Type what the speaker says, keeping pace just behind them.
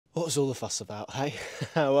What was all the fuss about, hey?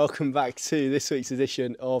 Welcome back to this week's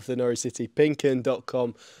edition of the Norwich City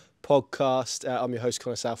PinkUn.com podcast. I'm your host,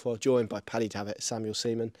 Connor Southwell, joined by Paddy, Davitt,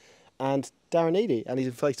 Seaman, and Darren Eady and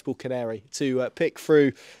his inflatable canary to pick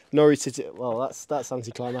through Norwich City. Well, that's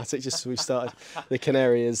anticlimactic. Just as we started, the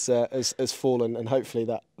canary has fallen, and hopefully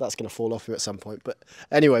that's going to fall off him at some point. But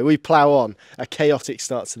anyway, we plough on a chaotic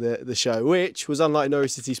start to the show, which was unlike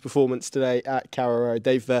Norwich City's performance today at Carrow Road.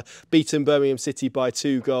 They've beaten Birmingham City by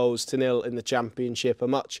 2-0 in the Championship, a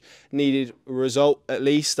much needed result at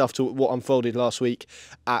least after what unfolded last week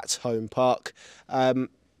at Home Park.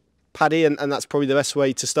 Paddy, and that's probably the best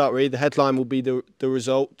way to start, really. The headline will be the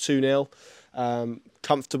result, 2-0.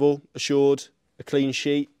 Comfortable, assured, a clean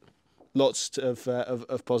sheet. Lots of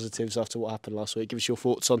positives after what happened last week. Give us your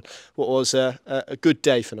thoughts on what was a good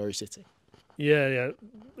day for Norwich City. Yeah,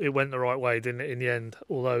 it went the right way, didn't it, in the end?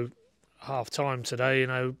 Although half-time today,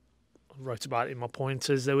 I wrote about it in my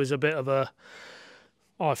pointers, there was a bit of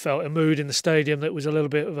I felt a mood in the stadium that was a little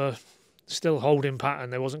bit of a still holding pattern.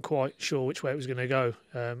 They wasn't quite sure which way it was going to go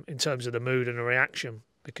in terms of the mood and the reaction,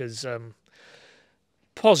 because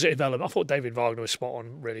positive element, I thought David Wagner was spot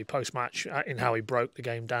on really post-match in how he broke the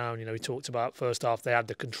game down. He talked about first half they had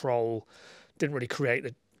the control, didn't really create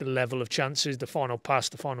the level of chances. The final pass,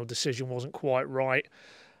 the final decision wasn't quite right,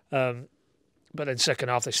 but then second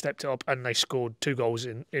half they stepped it up and they scored 2 goals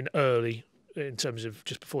in early, in terms of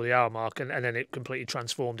just before the hour mark, and then it completely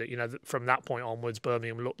transformed it. From that point onwards,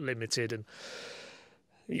 Birmingham looked limited, and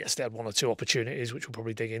yes, they had 1 or 2 opportunities, which we'll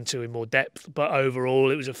probably dig into in more depth, but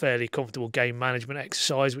overall it was a fairly comfortable game management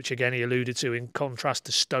exercise, which again he alluded to in contrast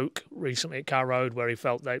to Stoke recently at Carrow Road, where he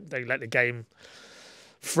felt they let the game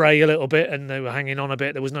fray a little bit and they were hanging on a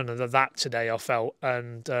bit. There was none of that today, I felt,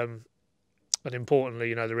 and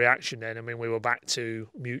importantly, the reaction then, we were back to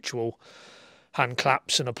mutual hand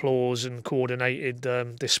claps and applause and coordinated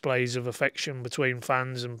displays of affection between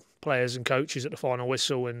fans and players and coaches at the final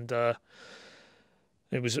whistle, and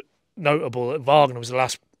it was notable that Wagner was the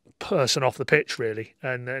last person off the pitch, really,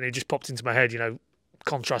 and it just popped into my head,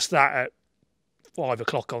 contrast that at 5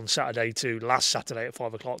 o'clock on Saturday to last Saturday at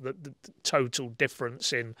 5 o'clock, the total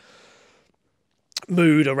difference in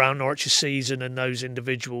mood around Norwich's season and those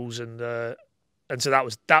individuals, and so that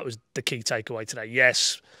was the key takeaway today.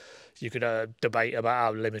 Yes, you could debate about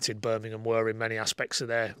how limited Birmingham were in many aspects of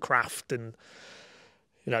their craft, and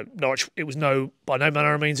Norwich, it was by no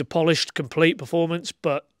manner of means a polished, complete performance,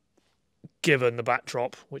 but given the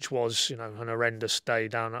backdrop, which was an horrendous day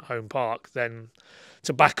down at Home Park, then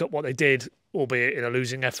to back up what they did, albeit in a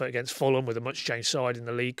losing effort against Fulham with a much changed side in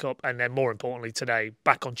the League Cup, and then more importantly today,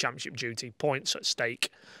 back on Championship duty, points at stake,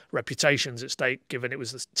 reputations at stake, given it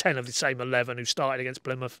was the 10 of the same 11 who started against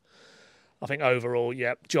Plymouth. I think overall,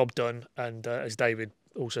 job done. And as David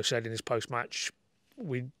also said in his post-match,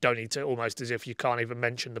 we don't need to, almost as if you can't even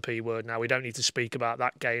mention the P word now, we don't need to speak about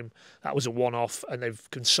that game. That was a one-off, and they've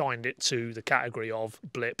consigned it to the category of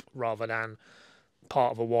blip rather than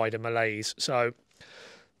part of a wider malaise. So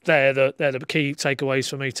they're the key takeaways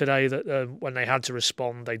for me today, that when they had to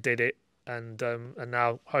respond, they did it. And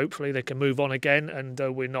now hopefully they can move on again, and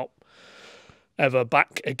we're not ever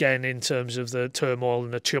back again in terms of the turmoil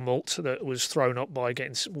and the tumult that was thrown up by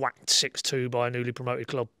getting whacked 6-2 by a newly promoted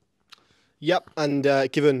club. Yep, and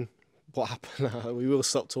given what happened, we will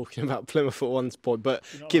stop talking about Plymouth at one point, but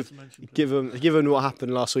given what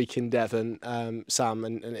happened last week in Devon, Sam,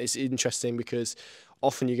 and it's interesting because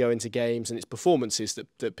often you go into games and it's performances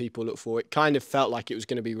that people look for. It kind of felt like it was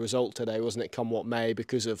going to be result today, wasn't it, come what may,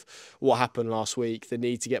 because of what happened last week, the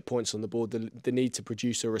need to get points on the board, the need to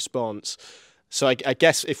produce a response. So I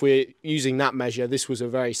guess if we're using that measure, this was a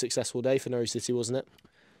very successful day for Norwich City, wasn't it?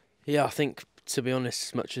 Yeah, I think, to be honest,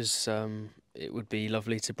 as much as it would be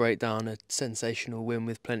lovely to break down a sensational win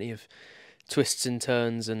with plenty of twists and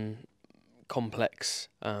turns and complex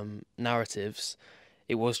narratives,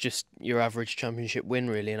 it was just your average Championship win,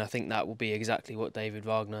 really, and I think that will be exactly what David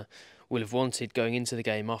Wagner will have wanted going into the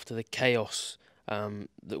game after the chaos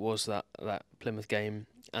that was that Plymouth game,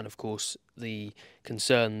 and of course the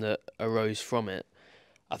concern that arose from it.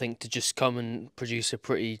 I think to just come and produce a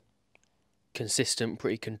pretty consistent,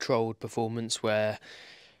 pretty controlled performance where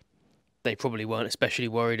they probably weren't especially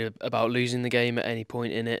worried about losing the game at any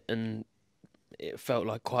point in it, and it felt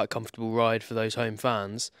like quite a comfortable ride for those home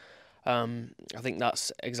fans. I think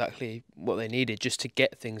that's exactly what they needed, just to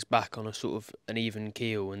get things back on a sort of an even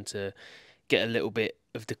keel and to get a little bit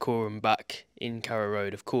of decorum back in Carrow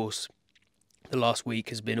Road. Of course, the last week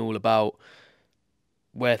has been all about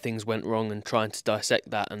where things went wrong and trying to dissect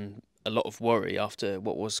that, and a lot of worry after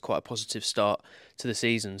what was quite a positive start to the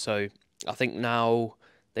season. So I think now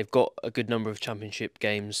they've got a good number of championship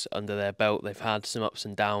games under their belt. They've had some ups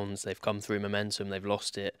and downs. They've come through momentum. They've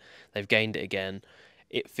lost it. They've gained it again.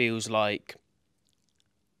 It feels like,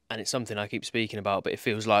 and it's something I keep speaking about, but it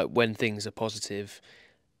feels like when things are positive,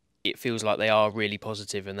 it feels like they are really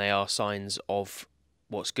positive and they are signs of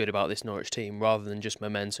what's good about this Norwich team, rather than just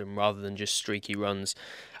momentum, rather than just streaky runs,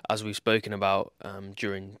 as we've spoken about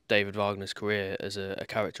during David Wagner's career as a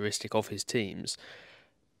characteristic of his teams.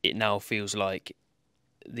 It now feels like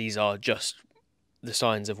these are just the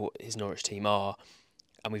signs of what his Norwich team are,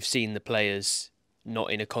 and we've seen the players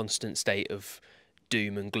not in a constant state of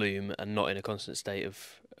doom and gloom and not in a constant state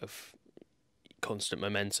of constant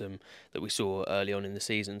momentum that we saw early on in the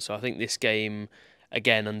season. So I think this game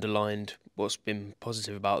again underlined what's been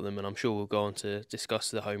positive about them, and I'm sure we'll go on to discuss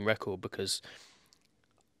the home record, because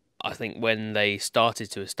I think when they started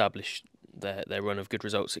to establish their run of good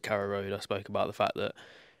results at Carrow Road, I spoke about the fact that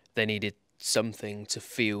they needed something to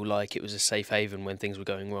feel like it was a safe haven when things were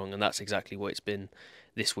going wrong, and that's exactly what it's been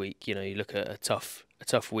this week. You know, you look at a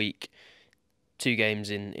tough week, 2 games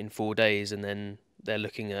in 4 days, and then they're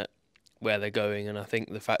looking at where they're going, and I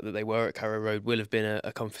think the fact that they were at Carrow Road will have been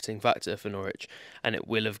a comforting factor for Norwich, and it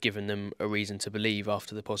will have given them a reason to believe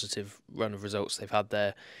after the positive run of results they've had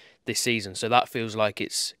there this season. So that feels like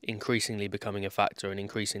it's increasingly becoming a factor and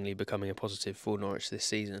increasingly becoming a positive for Norwich this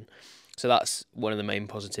season. So that's one of the main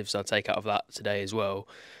positives I'll take out of that today as well.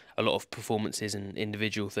 A lot of performances and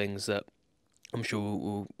individual things that I'm sure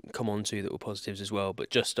we'll come on to that were positives as well,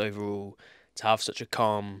 but just overall to have such a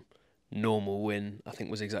calm, normal win, I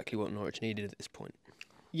think, was exactly what Norwich needed at this point.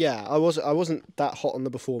 Yeah, I wasn't that hot on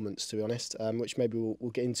the performance, to be honest, which maybe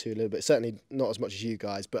we'll get into a little bit. Certainly not as much as you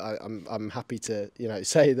guys, but I'm happy to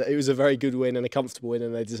say that it was a very good win and a comfortable win,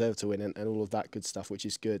 and they deserve to win, and all of that good stuff, which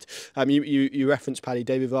is good. You referenced, Paddy,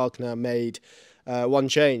 David Wagner made one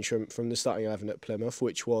change from the starting 11 at Plymouth,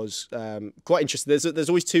 which was quite interesting. There's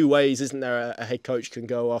always 2 ways, isn't there? A head coach can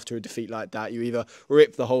go after a defeat like that. You either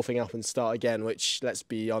rip the whole thing up and start again, which, let's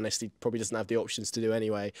be honest, he probably doesn't have the options to do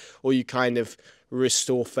anyway, or you kind of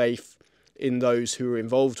restore faith in those who were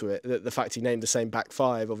involved with it. The fact he named the same back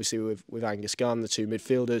 5, obviously with Angus Gunn, the 2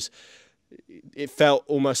 midfielders, it felt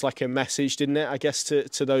almost like a message, didn't it, I guess,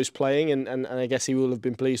 to those playing, and I guess he will have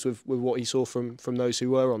been pleased with what he saw from those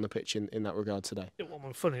who were on the pitch in that regard today. Well,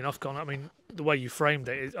 funny enough, Connor, I mean, the way you framed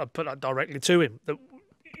it, I put that directly to him.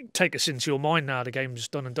 Take us into your mind now, the game's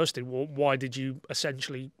done and dusted. Why did you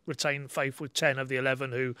essentially retain faith with 10 of the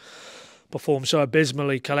 11 who performed so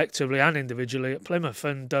abysmally collectively and individually at Plymouth?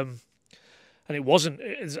 And it wasn't,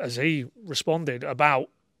 as he responded, about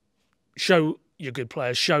show your good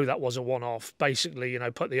players, show that was a one-off, basically,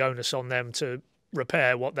 put the onus on them to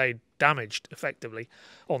repair what they damaged effectively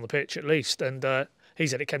on the pitch at least. And he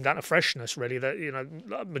said it came down to freshness, really, that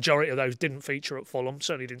the majority of those didn't feature at Fulham,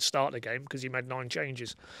 certainly didn't start the game because he made 9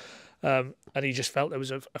 changes, and he just felt there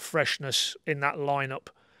was a freshness in that lineup.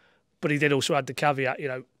 But he did also add the caveat,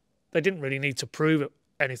 they didn't really need to prove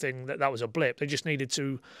anything that was a blip. They just needed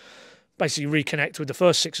to basically reconnect with the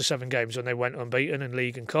first 6 or 7 games when they went unbeaten in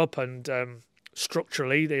League and Cup, and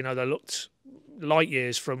structurally, they looked light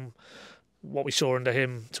years from what we saw under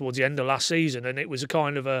him towards the end of last season. And it was a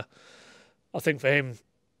kind of I think for him,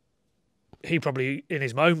 he probably in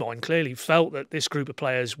his own mind clearly felt that this group of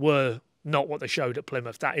players were not what they showed at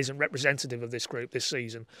Plymouth. That isn't representative of this group this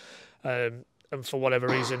season. And for whatever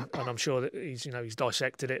reason, and I'm sure that he's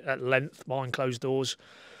dissected it at length behind closed doors,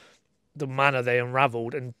 the manner they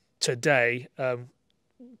unravelled. And today,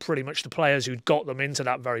 pretty much the players who'd got them into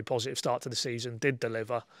that very positive start to the season did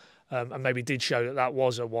deliver, and maybe did show that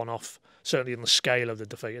was a one-off, certainly on the scale of the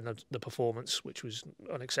defeat and the performance, which was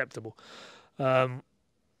unacceptable.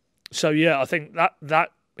 So yeah, I think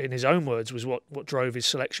that in his own words was what drove his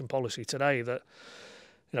selection policy today. That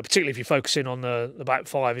particularly if you focus in on the back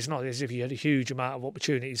 5, it's not as if you had a huge amount of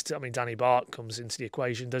opportunities. Danny Bart comes into the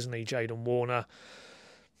equation, doesn't he? Jayden Warner,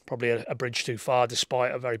 probably a bridge too far,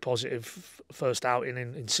 despite a very positive first outing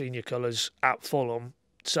in senior colours at Fulham.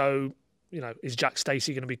 So, is Jack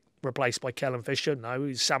Stacey going to be replaced by Kellen Fisher? No.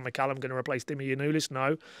 Is Sam McCallum going to replace Dimi Yanulis?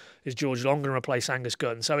 No. Is George Long going to replace Angus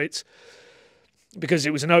Gunn? So it's because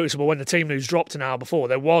it was noticeable when the team news dropped an hour before,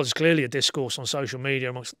 there was clearly a discourse on social media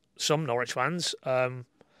amongst some Norwich fans.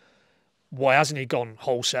 Why hasn't he gone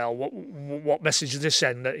wholesale? What message does this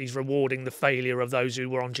send that he's rewarding the failure of those who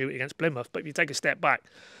were on duty against Plymouth? But if you take a step back,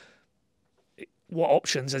 what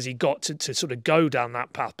options has he got to sort of go down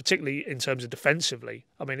that path, particularly in terms of defensively?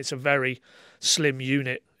 I mean, it's a very slim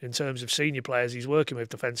unit in terms of senior players he's working with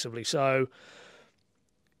defensively. So,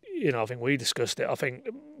 I think we discussed it. I think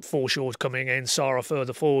Forshaw's coming in, Sara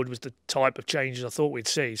further forward was the type of changes I thought we'd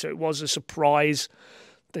see. So it was a surprise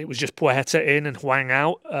it was just Puerta in and Hwang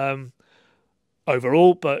out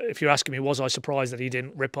overall. But if you're asking me, was I surprised that he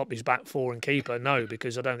didn't rip up his back four and keeper? No,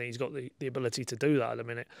 because I don't think he's got the ability to do that at the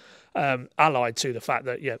minute. Allied to the fact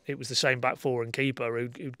that, it was the same back four and keeper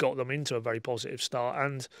who'd got them into a very positive start.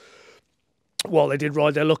 And while they did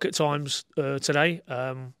ride their luck at times today,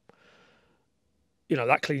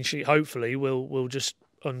 that clean sheet hopefully will just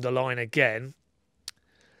underline again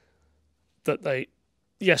that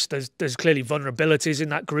there's clearly vulnerabilities in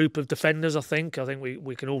that group of defenders. I think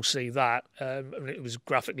we can all see that. It was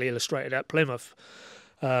graphically illustrated at Plymouth.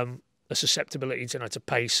 A susceptibility to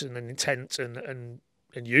pace and an intent and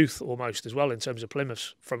youth almost as well in terms of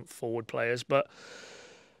Plymouth's front forward players. But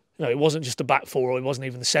it wasn't just the back four, or it wasn't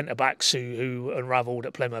even the centre backs who unravelled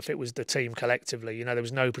at Plymouth. It was the team collectively. There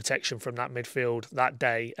was no protection from that midfield that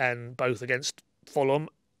day, and both against Fulham,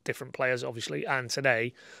 different players obviously, and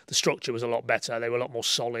today the structure was a lot better. They were a lot more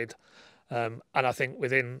solid, and I think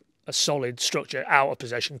within a solid structure, out of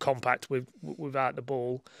possession, compact without the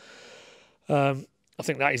ball, I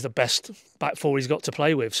think that is the best back four he's got to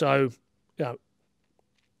play with. So,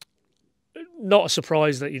 not a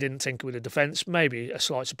surprise that he didn't tinker with the defence. Maybe a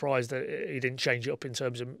slight surprise that he didn't change it up in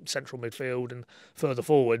terms of central midfield and further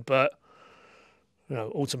forward. But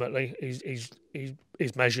ultimately,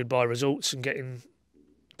 he's measured by results and getting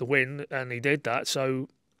the win, and he did that. So,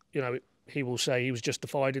 he will say he was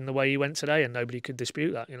justified in the way he went today, and nobody could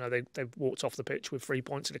dispute that. They've walked off the pitch with 3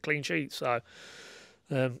 points and a clean sheet. So,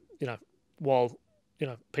 while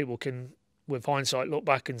people can, with hindsight, look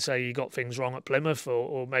back and say he got things wrong at Plymouth,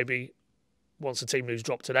 or maybe once the team news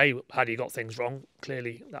dropped today, had he got things wrong?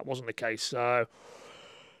 Clearly, that wasn't the case. So,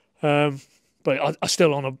 but I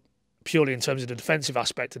still, on a purely in terms of the defensive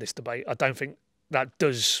aspect of this debate, I don't think that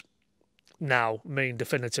does now mean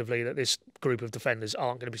definitively that this group of defenders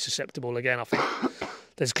aren't going to be susceptible again. I think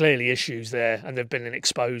there's clearly issues there, and they've been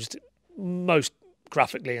exposed most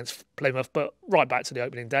graphically against Plymouth, but right back to the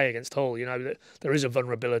opening day against Hull. That there is a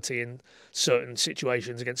vulnerability in certain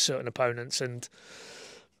situations against certain opponents, and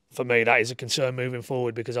for me, that is a concern moving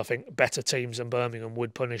forward, because I think better teams than Birmingham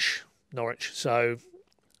would punish Norwich. So,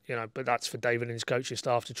 but that's for David and his coaching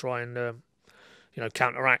staff to try and,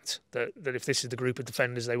 counteract that if this is the group of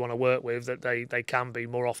defenders they want to work with, that they can be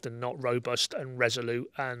more often not robust and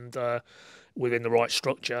resolute and within the right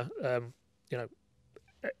structure. And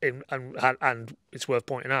it's worth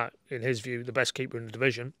pointing out, in his view, the best keeper in the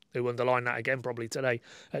division, who underlined that again probably today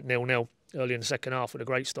at 0-0 early in the second half with a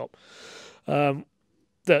great stop.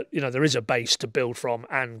 That there is a base to build from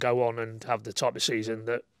and go on and have the type of season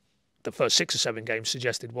that the first 6 or 7 games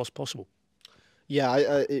suggested was possible. Yeah,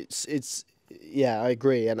 I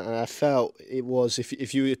agree, and I felt it was,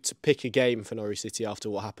 if you were to pick a game for Norwich City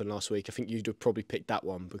after what happened last week, I think you'd have probably picked that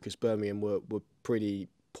one, because Birmingham were pretty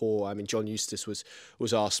poor. I mean, John Eustace was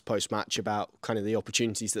asked post-match about kind of the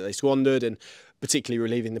opportunities that they squandered, and particularly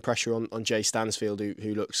relieving the pressure on Jay Stansfield,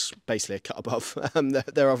 who looks basically a cut above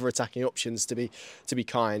their other attacking options, to be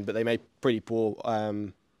kind, but they made pretty poor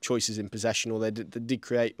choices in possession, or they did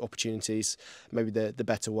create opportunities, maybe the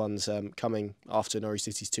better ones coming after Norwich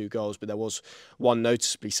City's 2 goals. But there was one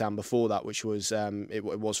noticeably, Sam, before that, which was it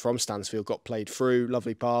was from Stansfield, got played through,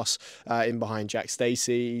 lovely pass in behind Jack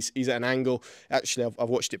Stacey. He's at an angle. Actually, I've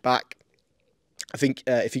watched it back. I think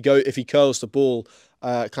if he curls the ball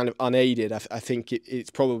kind of unaided, I think it's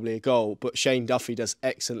probably a goal. But Shane Duffy does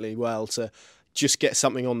excellently well to just get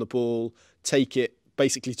something on the ball, take it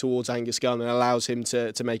basically towards Angus Gunn, and allows him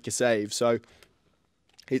to make a save. So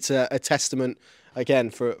it's a testament again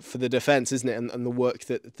for the defence, isn't it, and the work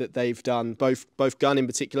that they've done. Both Gunn in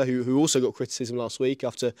particular, who also got criticism last week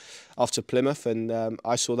after Plymouth, and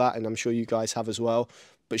I saw that, and I'm sure you guys have as well.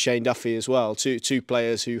 But Shane Duffy as well, two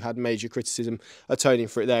players who had major criticism atoning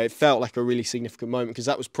for it there. It felt like a really significant moment, because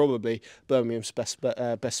that was probably Birmingham's best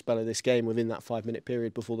spell of this game within that 5-minute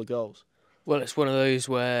period before the goals. Well, it's one of those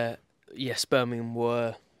where, yes, Birmingham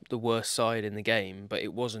were the worst side in the game, but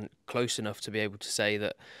it wasn't close enough to be able to say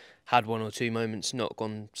that had 1 or 2 moments not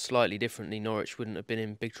gone slightly differently, Norwich wouldn't have been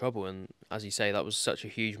in big trouble. And as you say, that was such a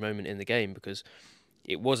huge moment in the game, because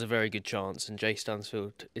it was a very good chance, and Jay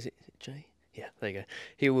Stansfield, is it Jay? Yeah, there you go.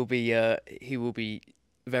 He will be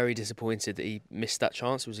very disappointed that he missed that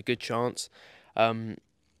chance. It was a good chance, and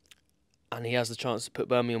he has the chance to put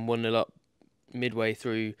Birmingham 1-0 up midway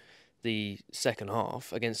through the second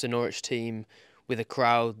half against a Norwich team with a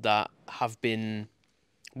crowd that have been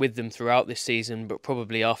with them throughout this season, but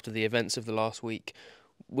probably after the events of the last week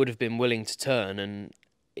would have been willing to turn, and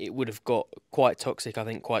it would have got quite toxic, I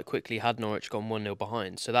think, quite quickly had Norwich gone 1-0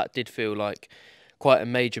 behind. So that did feel like quite a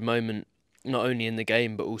major moment, not only in the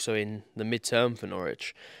game but also in the mid-term for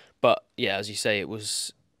Norwich. But yeah, as you say, it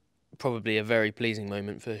was probably a very pleasing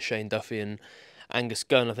moment for Shane Duffy and Angus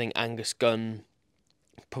Gunn. I think Angus Gunn,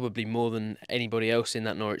 probably more than anybody else in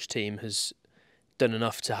that Norwich team, has done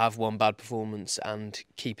enough to have one bad performance and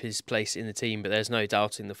keep his place in the team. But there's no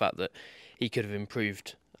doubting the fact that he could have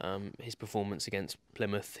improved his performance against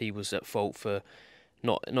Plymouth. He was at fault for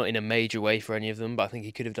not in a major way for any of them, but I think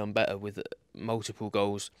he could have done better with multiple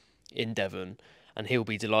goals in Devon. And he'll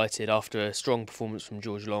be delighted after a strong performance from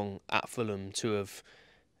George Long at Fulham to have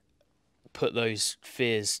put those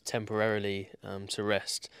fears temporarily to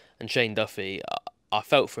rest. And Shane Duffy, I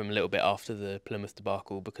felt for him a little bit after the Plymouth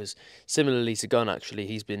debacle, because similarly to Gunn, actually,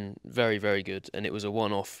 he's been very, very good, and it was a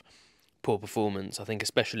one-off poor performance. I think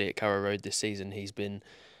especially at Carrow Road this season, he's been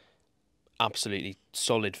absolutely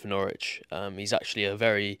solid for Norwich. He's actually a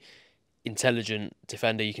very intelligent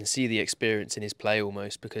defender. You can see the experience in his play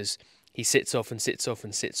almost, because he sits off and sits off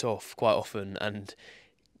and sits off quite often, and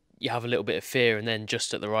you have a little bit of fear, and then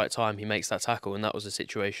just at the right time he makes that tackle, and that was the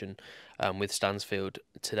situation with Stansfield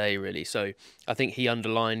today, really. So I think he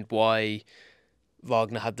underlined why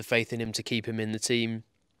Wagner had the faith in him to keep him in the team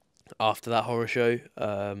after that horror show,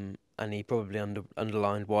 and he probably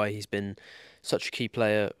underlined why he's been such a key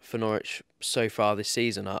player for Norwich so far this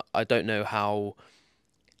season. I don't know how,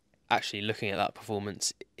 actually looking at that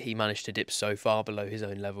performance, he managed to dip so far below his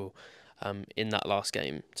own level in that last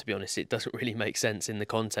game. To be honest, it doesn't really make sense in the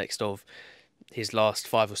context of his last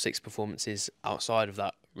 5 or 6 performances outside of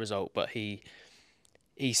that result. But he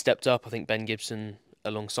stepped up. I think Ben Gibson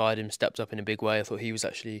alongside him stepped up in a big way. I thought he was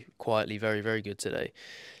actually quietly very, very good today,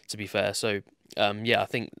 to be fair. So I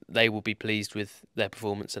think they will be pleased with their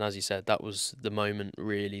performance. And as you said, that was the moment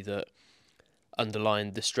really that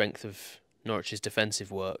underlined the strength of Norwich's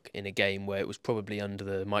defensive work in a game where it was probably under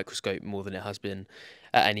the microscope more than it has been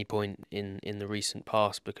at any point in the recent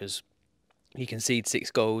past, because you concede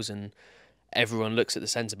 6 goals and everyone looks at the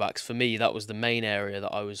centre-backs. For me, that was the main area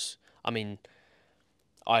that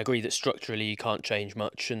I agree that structurally you can't change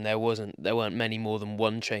much, and there weren't many more than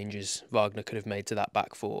one changes Wagner could have made to that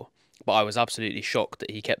back four. But I was absolutely shocked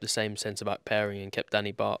that he kept the same centre-back pairing and kept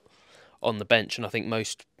Danny Bart on the bench, and I think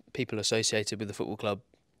most people associated with the football club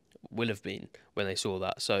will have been when they saw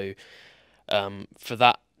that. So for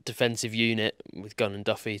that defensive unit with Gunn and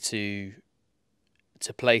Duffy to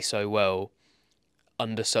play so well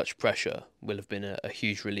under such pressure will have been a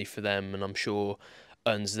huge relief for them, and I'm sure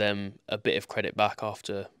earns them a bit of credit back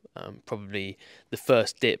after probably the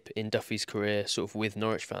first dip in Duffy's career sort of with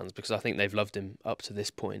Norwich fans, because I think they've loved him up to this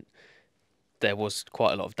point. There was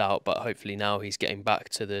quite a lot of doubt, but hopefully now he's getting back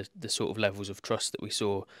to the sort of levels of trust that we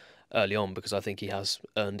saw early on, because I think he has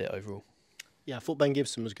earned it overall. Yeah, I thought Ben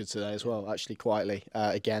Gibson was good today as well, actually, quietly,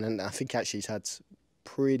 again, and I think actually he's had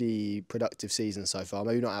pretty productive season so far.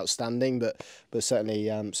 Maybe not outstanding, but certainly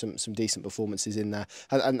some decent performances in there.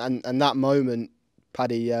 And that moment,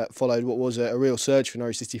 Paddy, followed what was a real surge for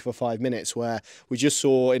Norwich City for 5 minutes, where we just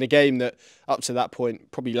saw in a game that up to that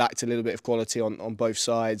point probably lacked a little bit of quality on both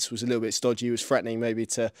sides, was a little bit stodgy, was threatening maybe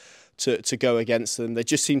to go against them. They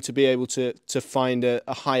just seemed to be able to find a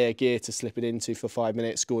higher gear to slip it into for 5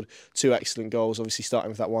 minutes. Scored 2 excellent goals, obviously starting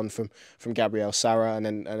with that one from Gabriel Sara, and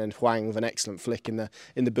then Hwang with an excellent flick in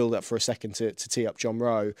the build up for a second to tee up John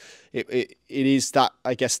Rowe. It is that,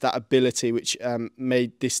 I guess, that ability which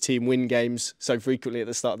made this team win games so frequently at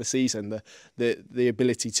the start of the season. The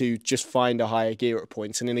ability to just find a higher gear at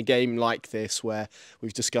points, and in a game like this where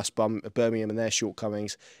we've discussed Birmingham and their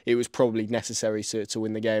shortcomings, it was probably necessary to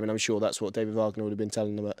win the game, and I'm sure that's what David Wagner would have been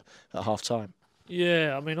telling them at half time.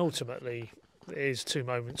 Yeah, I mean, ultimately, it is 2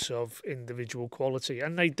 moments of individual quality,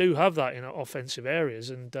 and they do have that in offensive areas,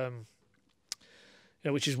 and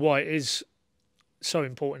which is why it is so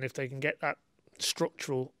important if they can get that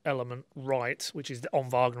structural element right, which is on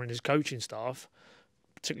Wagner and his coaching staff,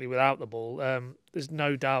 particularly without the ball. There's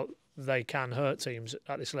no doubt they can hurt teams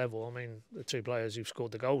at this level. I mean, the 2 players who've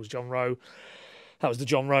scored the goals, John Rowe. That was the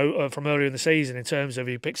John Rowe from earlier in the season, in terms of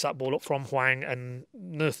he picks that ball up from Hwang and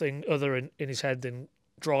nothing other in his head than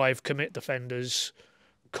drive, commit defenders,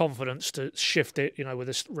 confidence to shift it, with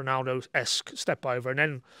this Ronaldo-esque step over. And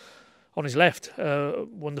then on his left,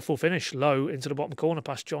 wonderful finish, low into the bottom corner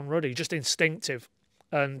past John Ruddy, just instinctive.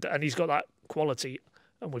 And he's got that quality,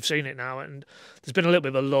 and we've seen it now. And there's been a little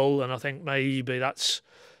bit of a lull, and I think maybe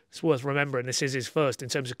it's worth remembering this is his first in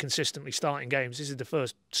terms of consistently starting games. This is the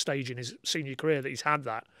first stage in his senior career that he's had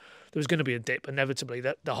that. There was going to be a dip, inevitably.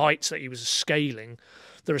 That the heights that he was scaling,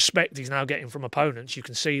 the respect he's now getting from opponents, you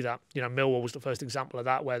can see that. Millwall was the first example of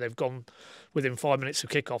that, where they've gone within 5 minutes of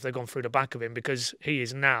kickoff, they've gone through the back of him, because he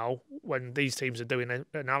is now, when these teams are doing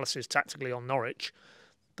analysis tactically on Norwich,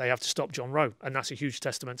 they have to stop John Rowe, and that's a huge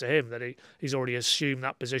testament to him that he's already assumed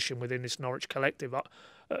that position within this Norwich collective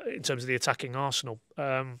in terms of the attacking arsenal.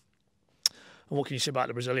 And what can you say about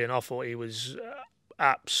the Brazilian? I thought he was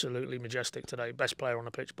absolutely majestic today. Best player on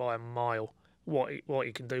the pitch by a mile. What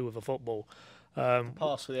he can do with a football.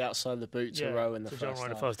 Pass for the outside of the boot to Rowe in the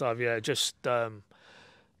first half. Yeah, just.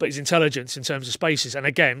 But his intelligence in terms of spaces, and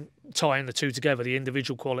again, tying the two together, the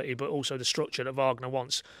individual quality, but also the structure that Wagner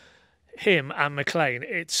wants. Him and McLean,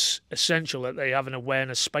 it's essential that they have an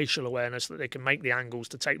awareness, spatial awareness, that they can make the angles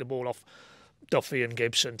to take the ball off Duffy and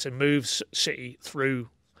Gibson, to move City through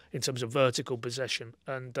in terms of vertical possession.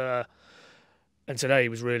 And today he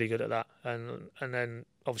was really good at that. And then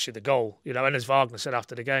obviously the goal, and as Wagner said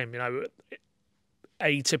after the game,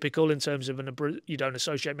 atypical in terms of you don't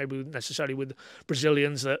associate maybe necessarily with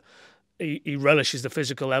Brazilians, that he relishes the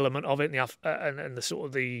physical element of it and the sort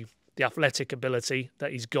of the athletic ability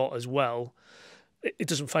that he's got as well. It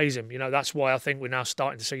doesn't faze him. That's why I think we're now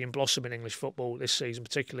starting to see him blossom in English football this season,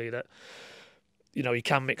 particularly that he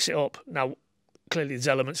can mix it up. Now clearly there's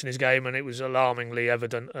elements in his game, and it was alarmingly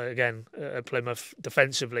evident again at Plymouth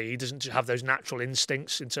defensively. He doesn't have those natural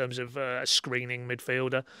instincts in terms of a screening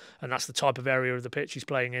midfielder, and that's the type of area of the pitch he's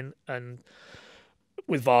playing in. And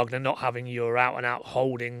with Wagner not having your out-and-out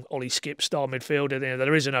holding Ollie Skip style midfielder,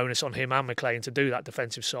 there is an onus on him and McLean to do that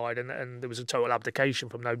defensive side, and there was a total abdication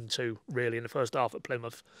from them two really in the first half at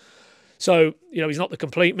Plymouth. So he's not the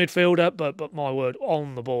complete midfielder, but my word,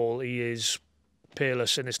 on the ball he is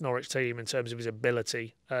peerless in this Norwich team in terms of his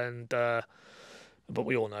ability, and but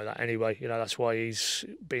we all know that anyway. That's why he's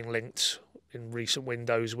being linked in recent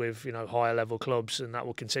windows with higher level clubs, and that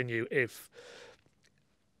will continue. If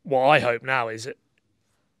what I hope now is that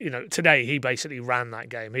today he basically ran that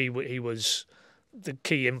game. He was the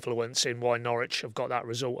key influence in why Norwich have got that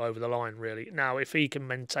result over the line. Really, now if he can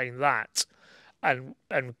maintain that and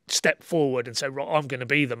step forward and say, right, I'm going to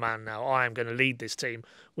be the man now, I am going to lead this team,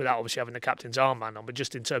 without obviously having the captain's armband on, but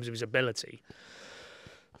just in terms of his ability,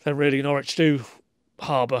 then really Norwich do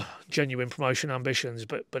harbour genuine promotion ambitions,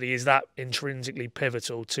 but he is that intrinsically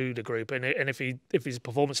pivotal to the group, and if his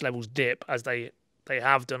performance levels dip, as they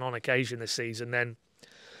have done on occasion this season, then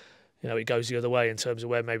it goes the other way in terms of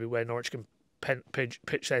where Norwich can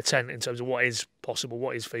pitch their tent in terms of what is possible,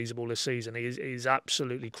 what is feasible this season. He's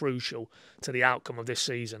absolutely crucial to the outcome of this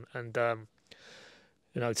season. And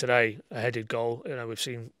today a headed goal. We've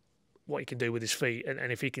seen what he can do with his feet,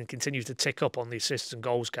 and if he can continue to tick up on the assists and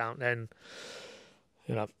goals count, then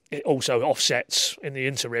it also offsets in the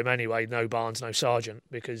interim anyway. No Barnes, no Sargent,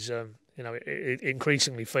 because it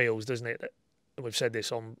increasingly feels, doesn't it? That we've said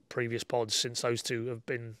this on previous pods since those two have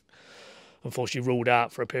been unfortunately ruled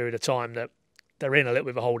out for a period of time, that they're in a little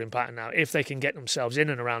bit of a holding pattern now. If they can get themselves in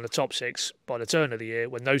and around the top six by the turn of the year,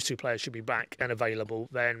 when those two players should be back and available,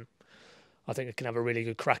 then I think they can have a really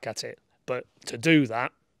good crack at it. But to do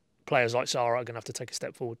that, players like Sara are going to have to take a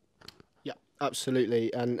step forward. Yeah,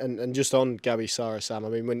 absolutely. And just on Gabby Sara, Sam, I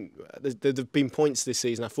mean, when there have been points this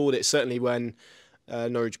season, I thought it certainly when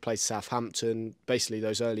Norwich played Southampton, basically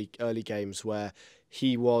those early games where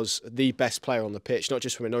he was the best player on the pitch, not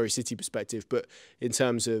just from a Norwich City perspective, but in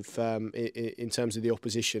terms of the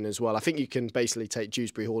opposition as well. I think you can basically take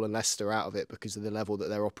Dewsbury Hall and Leicester out of it because of the level that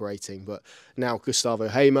they're operating. But now Gustavo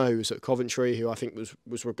Hamer, who was at Coventry, who I think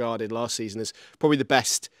was regarded last season as probably the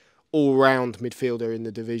best all-round midfielder in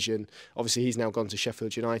the division. Obviously, he's now gone to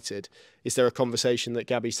Sheffield United. Is there a conversation that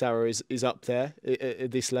Gabby Sara is up there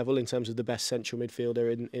at this level in terms of the best central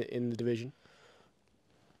midfielder in the division?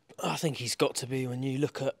 I think he's got to be. When you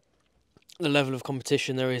look at the level of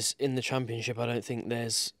competition there is in the Championship, I don't think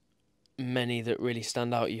there's many that really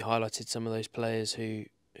stand out. You highlighted some of those players who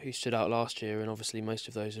stood out last year, and obviously most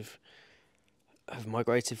of those have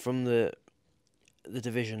migrated from the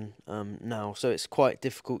division now. So it's quite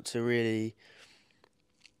difficult to really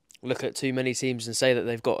look at too many teams and say that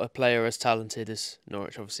they've got a player as talented as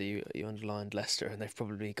Norwich. Obviously, you underlined Leicester, and they've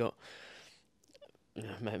probably got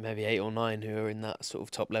maybe 8 or 9 who are in that sort of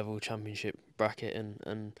top level Championship bracket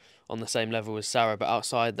and on the same level as Sara. But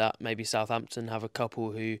outside that, maybe Southampton have a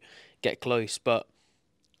couple who get close. But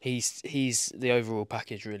he's the overall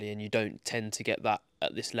package really, and you don't tend to get that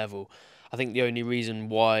at this level. I think the only reason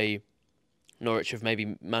why Norwich have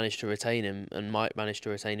maybe managed to retain him and might manage to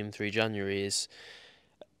retain him through January is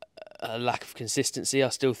a lack of consistency. I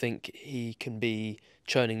still think he can be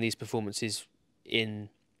churning these performances in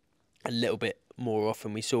a little bit more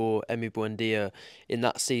often. We saw Emi Buendia in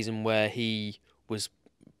that season where he was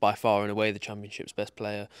by far and away the Championship's best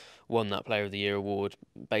player, won that Player of the Year award,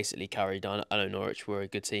 basically carried on. I know Norwich were a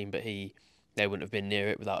good team, but he they wouldn't have been near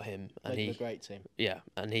it without him. And Making a great team. Yeah,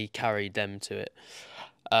 and he carried them to it.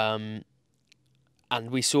 And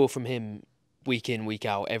we saw from him week in, week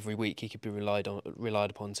out, every week he could be relied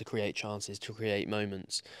upon to create chances, to create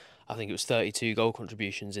moments. I think it was 32 goal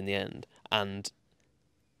contributions in the end, and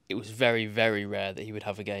it was very, very rare that he would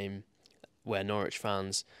have a game where Norwich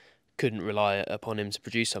fans couldn't rely upon him to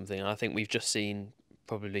produce something. And I think we've just seen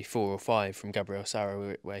probably 4 or 5 from Gabriel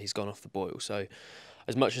Sara where he's gone off the boil. So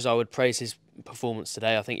as much as I would praise his performance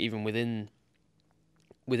today, I think even within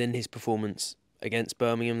his performance against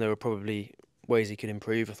Birmingham, there were probably ways he could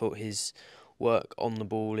improve. I thought his work on the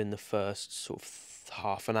ball in the first sort of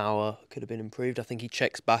half an hour could have been improved. I think he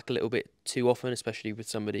checks back a little bit too often, especially with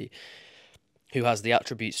somebody who has the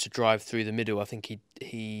attributes to drive through the middle. I think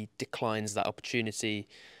he declines that opportunity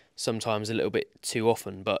sometimes a little bit too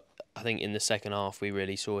often. But I think in the second half we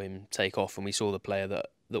really saw him take off, and we saw the player that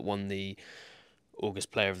won the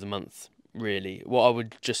August Player of the Month. Really, what I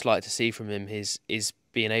would just like to see from him is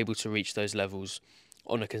being able to reach those levels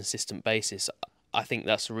on a consistent basis. I think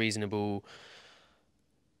that's a reasonable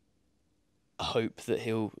hope that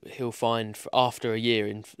he'll find after a year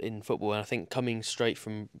in football. And I think coming straight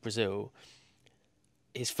from Brazil,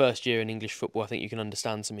 his first year in English football, I think you can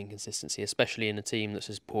understand some inconsistency, especially in a team that's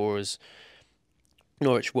as poor as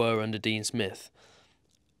Norwich were under Dean Smith.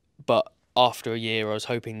 But after a year, I was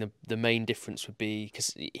hoping the main difference would be,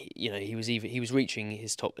 because he was reaching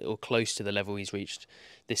his top or close to the level he's reached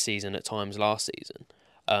this season at times last season.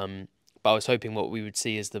 But I was hoping what we would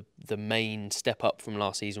see as the main step up from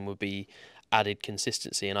last season would be added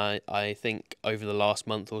consistency, and I think over the last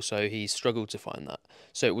month or so he's struggled to find that.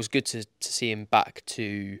 So it was good to see him back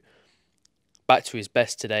to his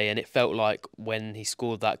best today, and it felt like when he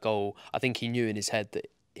scored that goal, I think he knew in his head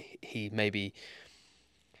that he maybe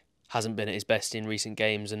hasn't been at his best in recent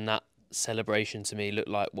games, and that celebration to me looked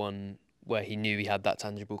like one where he knew he had that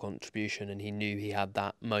tangible contribution, and he knew he had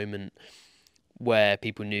that moment where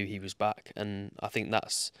people knew he was back. And I think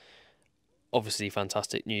that's obviously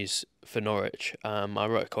fantastic news for Norwich. I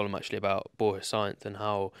wrote a column actually about Borja Sainz and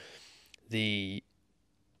how the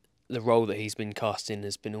role that he's been cast in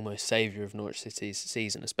has been almost saviour of Norwich City's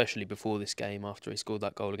season, especially before this game after he scored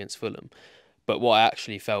that goal against Fulham. But what I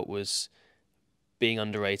actually felt was being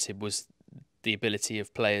underrated was the ability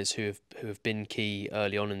of players who have been key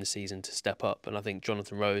early on in the season to step up. And I think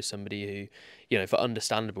Jonathan Rowe is somebody who, for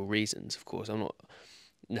understandable reasons, of course, I'm not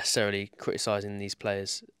necessarily criticising these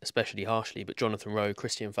players especially harshly, but Jonathan Rowe,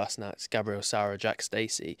 Christian Fasnacht, Gabriel Sara, Jack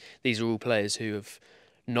Stacey, these are all players who have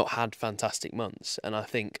not had fantastic months. And I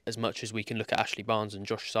think as much as we can look at Ashley Barnes and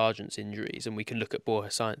Josh Sargent's injuries, and we can look at Borja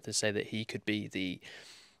Sainz and say that he could be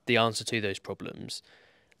the answer to those problems,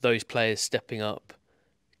 those players stepping up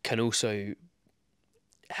can also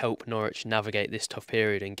help Norwich navigate this tough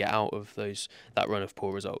period and get out of that run of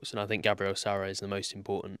poor results. And I think Gabriel Sara is the most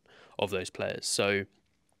important of those players. So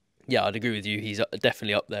yeah, I'd agree with you. He's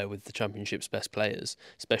definitely up there with the Championship's best players,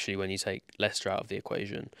 especially when you take Leicester out of the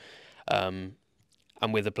equation. And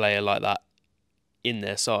with a player like that in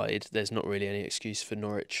their side, there's not really any excuse for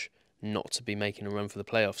Norwich not to be making a run for the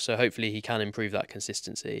playoffs. So hopefully he can improve that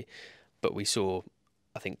consistency. But we saw,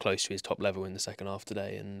 I think, close to his top level in the second half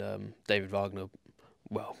today. And David Wagner,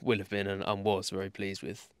 will have been and was very pleased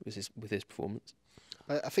with his performance.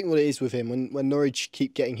 I think what it is with him, when Norwich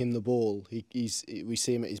keep getting him the ball, we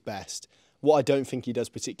see him at his best. What I don't think he does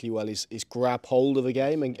particularly well is grab hold of a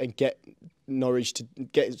game and get Norwich to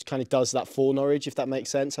get, kind of does that for Norwich, if that makes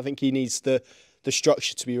sense. I think he needs the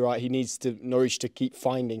structure to be right. He needs Norwich to keep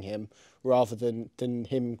finding him rather than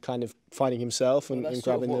him kind of finding himself and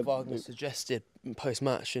grabbing what Wagner suggested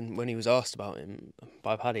post-match, and when he was asked about him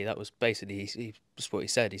by Paddy, that was basically just what he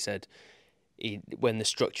said. He said when the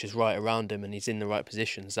structure's right around him and he's in the right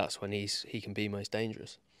positions, that's when he can be most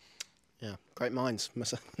dangerous. Yeah, great minds. I'm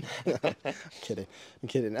kidding.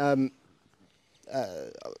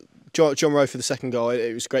 John Rowe for the second goal.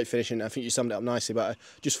 It was great finishing. I think you summed it up nicely, but I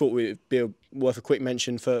just thought it would be worth a quick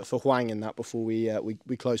mention for Hwang in that before we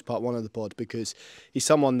close part one of the pod, because he's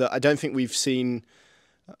someone that I don't think we've seen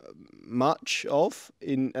much of,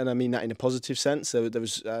 and I mean that in a positive sense. There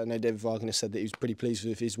was, I know David Wagner said that he was pretty pleased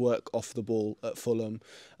with his work off the ball at Fulham,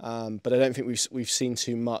 but I don't think we've seen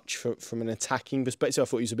too much from an attacking perspective. I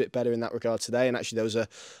thought he was a bit better in that regard today, and actually there was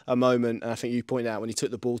a moment, and I think you pointed out, when he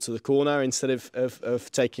took the ball to the corner instead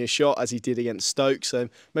of taking a shot as he did against Stoke. So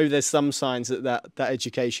maybe there's some signs that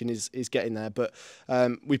education is getting there, but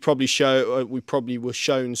we probably were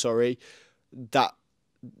shown that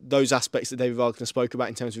those aspects that David Wagner spoke about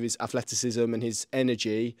in terms of his athleticism and his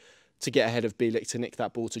energy to get ahead of Bielik to nick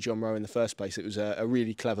that ball to John Rowe in the first place. It was a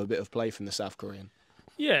really clever bit of play from the South Korean.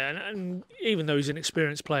 Yeah, and even though he's an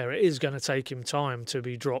experienced player, it is going to take him time to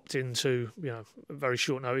be dropped into, very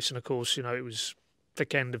short notice. And of course, it was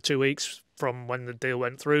thick end of 2 weeks from when the deal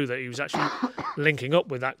went through that he was actually linking up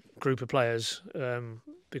with that group of players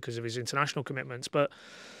because of his international commitments. But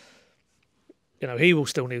he will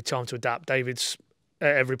still need time to adapt. David's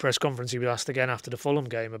at every press conference he was asked again after the Fulham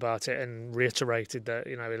game about it and reiterated that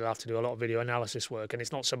he'll have to do a lot of video analysis work, and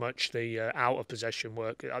it's not so much the out of possession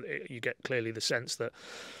work. You get clearly the sense that,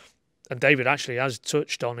 and David actually has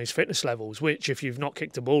touched on his fitness levels, which if you've not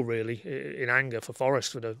kicked a ball really in anger for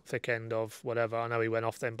Forest for the thick end of whatever, I know he went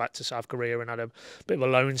off then back to South Korea and had a bit of a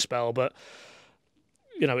loan spell, but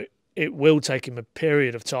it will take him a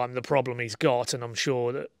period of time. The problem he's got, and I'm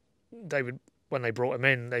sure that David, when they brought him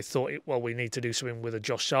in, they thought, we need to do something with a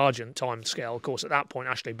Josh Sargent time scale. Of course, at that point,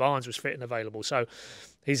 Ashley Barnes was fit and available, so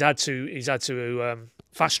he's had to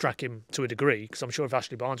fast track him to a degree. Because I'm sure if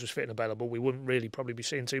Ashley Barnes was fit and available, we wouldn't really probably be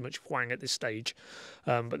seeing too much of Hwang at this stage.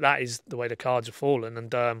 But that is the way the cards have fallen.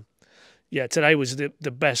 And today was the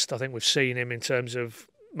best I think we've seen him in terms of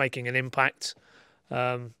making an impact.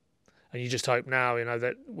 And you just hope now,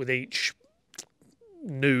 that with each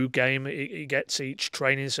new game he gets, each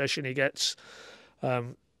training session he gets,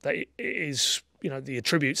 that it is the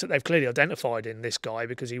attributes that they've clearly identified in this guy,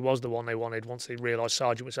 because he was the one they wanted once they realised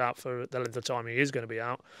Sargent was out for the length of time he is going to be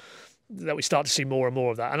out, that we start to see more and more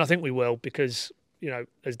of that. And I think we will, because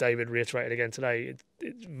as David reiterated again today,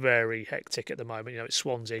 it's very hectic at the moment. It's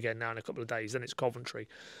Swansea again now in a couple of days, then it's Coventry.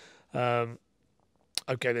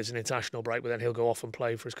 Okay, there's an international break, but then he'll go off and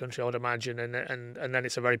play for his country, I would imagine, and then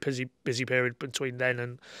it's a very busy period between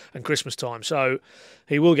then and Christmas time. So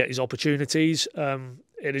he will get his opportunities.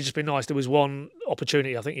 It'd just been nice. There was one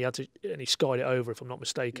opportunity I think he had to, and he skied it over, if I'm not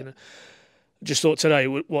mistaken. Yeah. Just thought today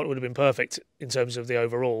what would have been perfect in terms of the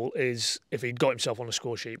overall is if he'd got himself on the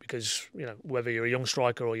score sheet, because whether you're a young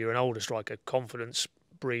striker or you're an older striker, confidence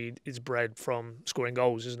is bred from scoring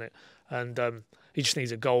goals, isn't it? And he just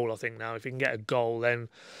needs a goal, I think, now. If he can get a goal, then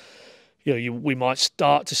we might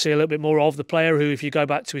start to see a little bit more of the player who, if you go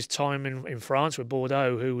back to his time in France with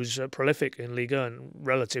Bordeaux, who was prolific in Ligue 1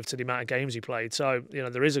 relative to the amount of games he played. So,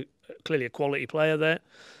 there is clearly a quality player there.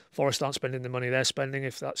 Forest aren't spending the money they're spending.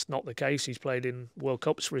 If that's not the case, he's played in World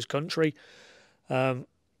Cups for his country. So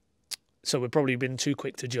we've probably been too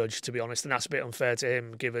quick to judge, to be honest, and that's a bit unfair to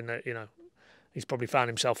him, given that, he's probably found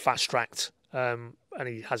himself fast-tracked and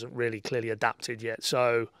he hasn't really clearly adapted yet.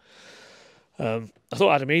 So I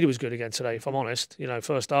thought Adam Eder was good again today, if I'm honest.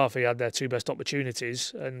 First half he had their two best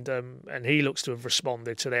opportunities, and he looks to have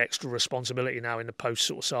responded to the extra responsibility now in the post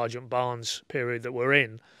sort of Sargent Barnes period that we're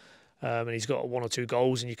in. And he's got one or two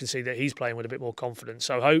goals, and you can see that he's playing with a bit more confidence.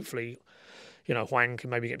 So hopefully, Hwang can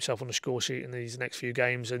maybe get himself on the score sheet in these next few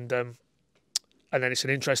games, and then it's an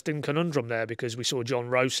interesting conundrum there, because we saw John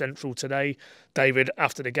Rowe central today. David,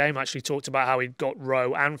 after the game, actually talked about how he'd got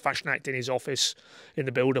Rowe and Fashnacht in his office in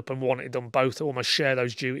the build-up and wanted them both to almost share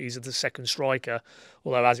those duties as the second striker.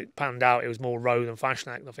 Although, as it panned out, it was more Rowe than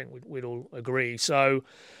Fashnacht. I think we'd all agree. So,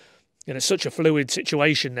 it's such a fluid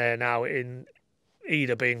situation there now, in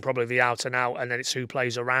Eder being probably the out-and-out, and then it's who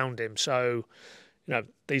plays around him. So,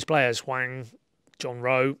 these players, Hwang, John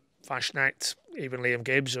Rowe, Fashnacht, even Liam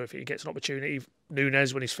Gibbs, or if he gets an opportunity,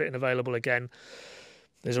 Nunes when he's fit and available again.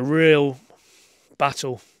 There's a real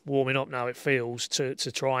battle warming up now, it feels, to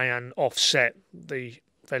try and offset the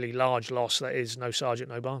fairly large loss that is no Sargent,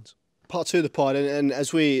 no Barnes. Part two of the pod, and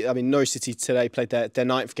Norwich City today played their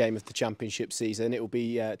ninth game of the Championship season. It will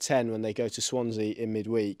be 10 when they go to Swansea in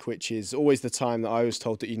midweek, which is always the time that I was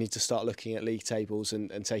told that you need to start looking at league tables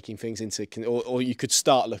and taking things into, or you could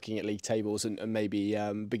start looking at league tables and maybe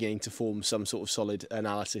beginning to form some sort of solid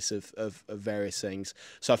analysis of various things.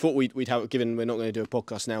 So I thought we'd have, given we're not going to do a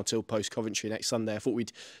podcast now till post Coventry next Sunday, I thought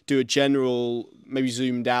we'd do a general, maybe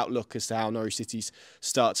zoomed out look as to how Norwich City's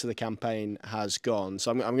start to the campaign has gone.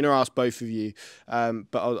 So I'm going to ask both of you, but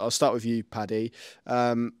I'll start with you, Paddy.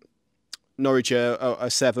 Norwich are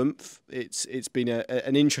seventh. It's been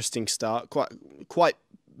an interesting start. Quite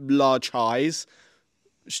large highs,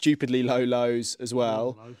 stupidly low lows as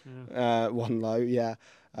well. One low, yeah.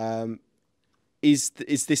 Is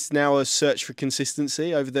this now a search for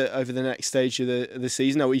consistency over the next stage of the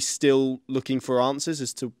season? Are we still looking for answers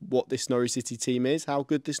as to what this Norwich City team is? How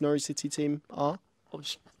good this Norwich City team are? I'm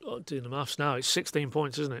just doing the maths now. It's 16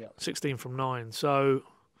 points, isn't it? Yeah. 16 from 9. So,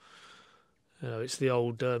 it's the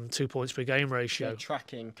old 2 points per game ratio. They're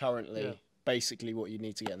tracking currently basically what you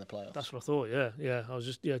need to get in the playoffs. That's what I thought, yeah. I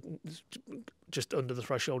was just under the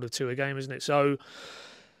threshold of 2 a game, isn't it? So,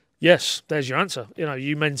 yes, there's your answer.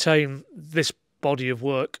 You maintain this body of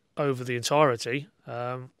work over the entirety.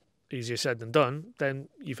 easier said than done. Then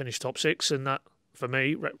you finish top 6, and that for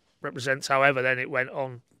me represents however then it went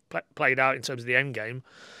on, played out in terms of the end game.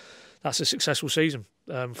 That's a successful season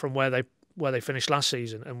from where they finished last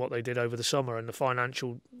season and what they did over the summer and the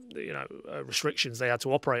financial restrictions they had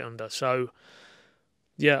to operate under. So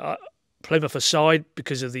yeah, Plymouth aside,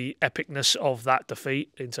 because of the epicness of that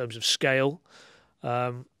defeat in terms of scale,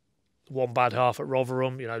 one bad half at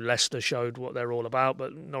Rotherham, Leicester showed what they're all about,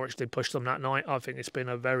 but Norwich did push them that night. I think it's been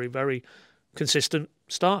a very, very consistent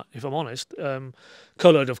start, if I'm honest.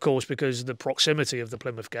 Coloured, of course, because of the proximity of the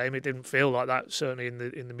Plymouth game. It didn't feel like that, certainly in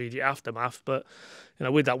the immediate aftermath. But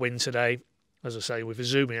with that win today, as I say, with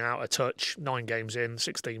zooming out a touch, 9 games in,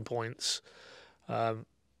 16 points,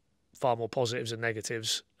 far more positives than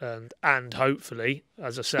negatives, and hopefully,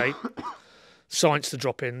 as I say, Science to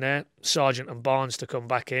drop in there, Sargent and Barnes to come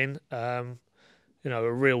back in. A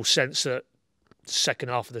real sense that second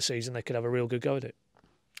half of the season they could have a real good go at it.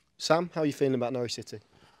 Sam, how are you feeling about Norwich City?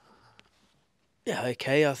 Yeah,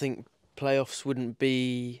 okay. I think playoffs wouldn't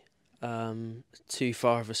be too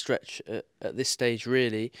far of a stretch at this stage,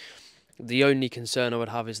 really. The only concern I would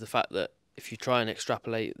have is the fact that if you try and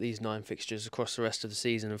extrapolate these 9 fixtures across the rest of the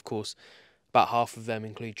season, of course, about half of them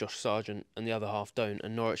include Josh Sargent and the other half don't.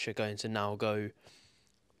 And Norwich are going to now go,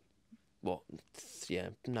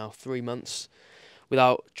 now 3 months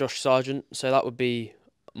without Josh Sargent. So that would be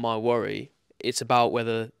my worry. It's about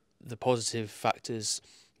whether the positive factors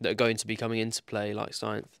that are going to be coming into play, like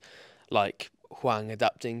science, like Hwang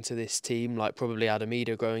adapting to this team, like probably Adam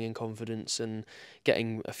Ida growing in confidence and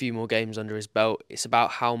getting a few more games under his belt. It's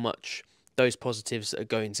about how much those positives that are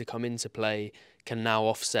going to come into play can now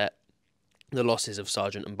offset the losses of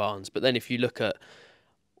Sargent and Barnes. But then if you look at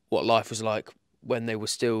what life was like when they were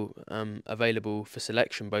still available for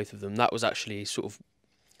selection, both of them, that was actually sort of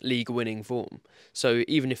league-winning form. So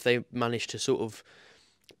even if they managed to sort of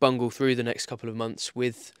bungle through the next couple of months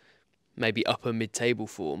with maybe upper mid-table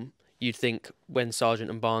form, you'd think when Sargent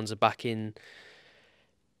and Barnes are back in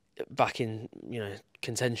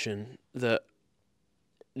contention, that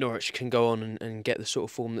Norwich can go on and get the sort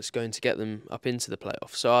of form that's going to get them up into the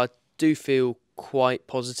playoffs. So I do feel quite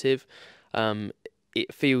positive.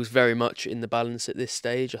 It feels very much in the balance at this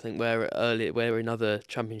stage. I think where in other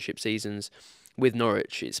championship seasons with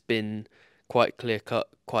Norwich, it's been quite clear cut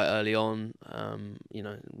quite early on.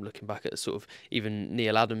 Looking back at sort of even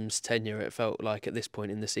Neil Adams' tenure, it felt like at this point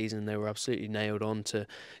in the season they were absolutely nailed on to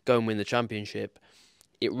go and win the championship.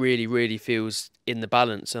 It really, really feels in the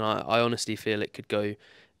balance, and I honestly feel it could go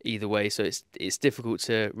either way. So it's difficult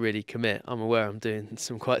to really commit. I'm aware I'm doing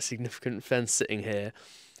some quite significant fence sitting here,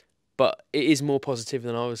 but it is more positive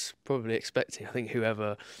than I was probably expecting. I think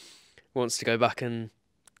whoever wants to go back and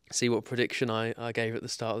see what prediction I gave at the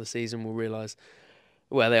start of the season will realise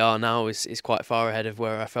where they are now is quite far ahead of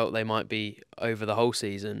where I felt they might be over the whole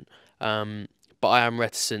season. But I am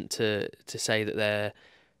reticent to say that they're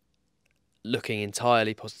looking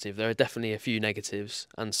entirely positive. There are definitely a few negatives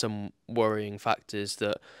and some worrying factors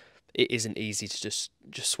that it isn't easy to just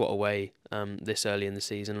swat away this early in the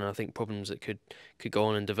season, and I think problems that could go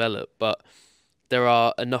on and develop. But there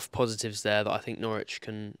are enough positives there that I think Norwich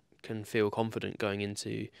can feel confident going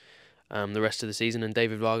into the rest of the season, and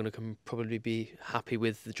David Wagner can probably be happy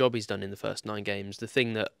with the job he's done in the first 9 games. The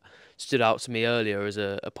thing that stood out to me earlier as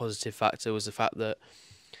a positive factor was the fact that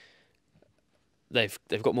they've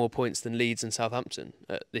got more points than Leeds and Southampton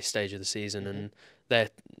at this stage of the season, and they're,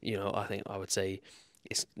 I think I would say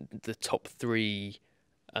it's the top 3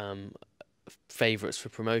 favourites for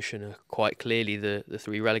promotion are quite clearly the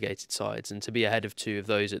 3 relegated sides, and to be ahead of 2 of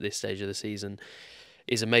those at this stage of the season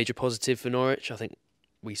is a major positive for Norwich. I think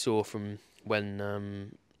we saw from when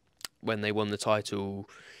they won the title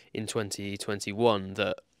in 2021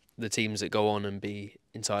 that the teams that go on and be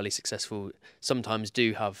entirely successful sometimes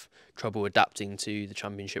do have trouble adapting to the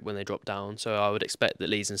championship when they drop down. So I would expect that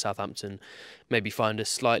Leeds and Southampton maybe find a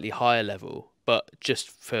slightly higher level, but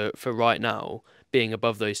just for right now, being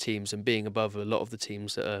above those teams and being above a lot of the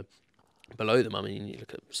teams that are below them. I mean, you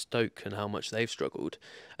look at Stoke and how much they've struggled,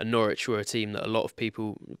 and Norwich were a team that a lot of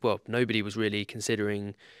people, nobody was really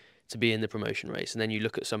considering to be in the promotion race. And then you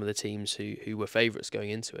look at some of the teams who were favourites going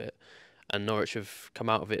into it, and Norwich have come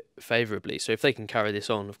out of it favourably. So if they can carry this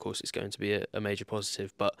on, of course, it's going to be a major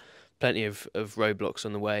positive. But plenty of roadblocks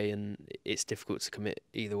on the way, and it's difficult to commit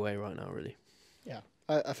either way right now, really. Yeah,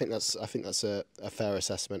 I think that's a fair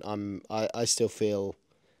assessment. I still feel,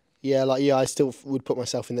 I still would put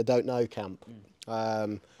myself in the don't know camp,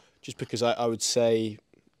 just because I would say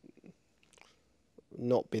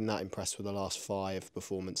not been that impressed with the last 5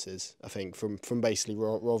 performances. I think from basically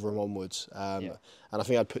Rotherham onwards, and I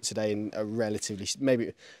think I'd put today in a relatively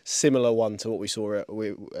maybe similar one to what we saw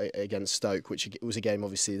against Stoke, which was a game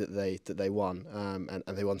obviously that they won,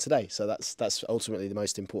 and they won today. So that's ultimately the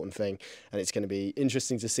most important thing, and it's going to be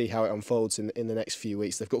interesting to see how it unfolds in the next few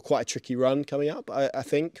weeks. They've got quite a tricky run coming up, I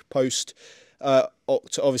think, post.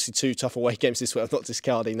 Obviously 2 tough away games this week. I'm not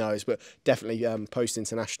discarding those, but definitely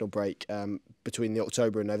post-international break between the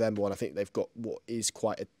October and November one. I think they've got what is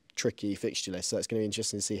quite a tricky fixture list, so it's going to be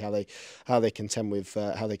interesting to see how they contend with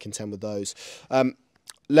those.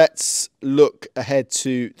 Let's look ahead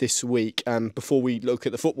to this week. Before we look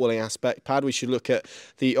at the footballing aspect, Pad, we should look at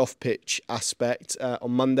the off-pitch aspect.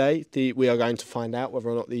 On Monday, we are going to find out whether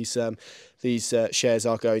or not these shares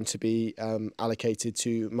are going to be allocated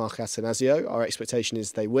to Mark Attanasio. Our expectation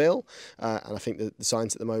is they will, and I think that the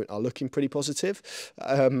signs at the moment are looking pretty positive.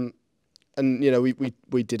 And you know,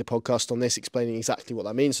 we did a podcast on this explaining exactly what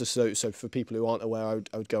that means. So for people who aren't aware,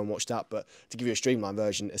 I would go and watch that. But to give you a streamlined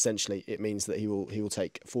version, essentially it means that he will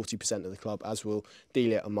take 40% of the club, as will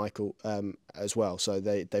Delia and Michael as well. So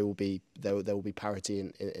there will be parity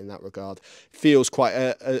in that regard. Feels quite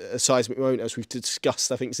a seismic moment, as we've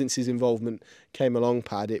discussed. I think since his involvement came along,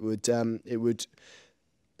 Pad, it would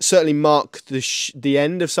certainly mark the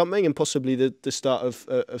end of something, and possibly the start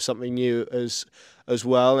of something new as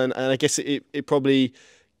well. And I guess it probably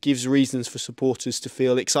gives reasons for supporters to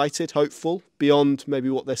feel excited, hopeful, beyond maybe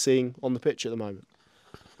what they're seeing on the pitch at the moment.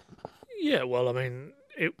 Yeah, well, I mean,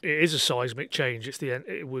 it is a seismic change. It's the end.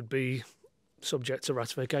 It would be subject to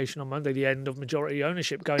ratification on Monday, the end of majority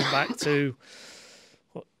ownership, going back to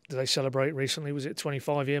what did they celebrate recently? Was it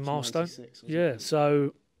 25-year milestone? Yeah,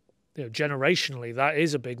 so you know, generationally, that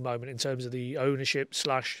is a big moment in terms of the ownership /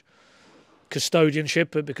 custodianship,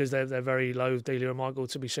 but because they're very loath, Delia and Michael,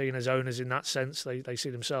 to be seen as owners in that sense. They see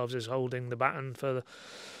themselves as holding the baton for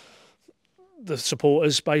the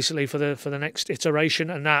supporters, basically, for the next iteration,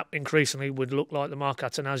 and that increasingly would look like the Mark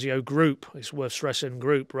Attanasio group. It's worth stressing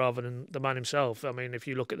group rather than the man himself. I mean, if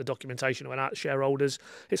you look at the documentation about shareholders,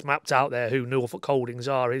 it's mapped out there who Norfolk Holdings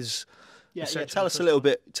are. Yeah, tell us a little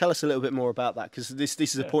bit more about that, because this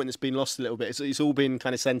is a point that's been lost a little bit. It's all been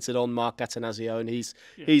kind of centred on Mark Attanasio, and he's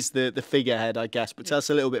the figurehead, I guess. But tell us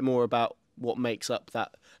a little bit more about what makes up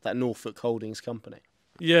that Norfolk Holdings company.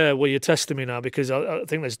 Yeah, well, you're testing me now, because I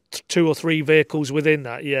think there's 2 or 3 vehicles within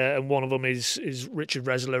that. Yeah, and one of them is Richard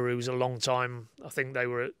Resler, who's a long time. I think they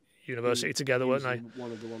were at university together, weren't they?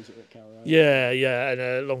 One of the ones at Canaries. Yeah, and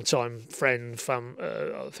a long time friend.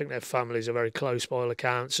 I think their families are very close by all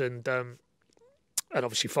accounts, and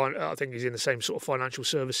obviously, I think he's in the same sort of financial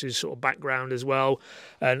services sort of background as well,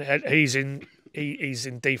 and he's in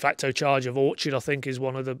de facto charge of Orchard. I think is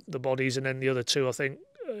one of the bodies, and then the other 2, I think,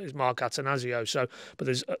 is Mark Attanasio. So, but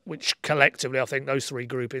there's which collectively, I think those 3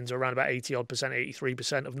 groupings are around about 80-odd%,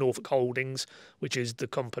 83% of Norfolk Holdings, which is the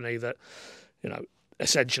company that, you know,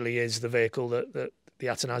 essentially is the vehicle that the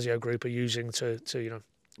Attanasio group are using to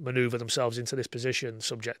manoeuvre themselves into this position,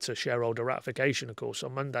 subject to shareholder ratification, of course,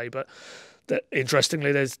 on Monday. But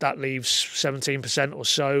interestingly, that leaves 17% or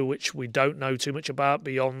so, which we don't know too much about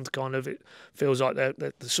beyond kind of, it feels like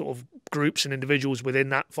the sort of groups and individuals within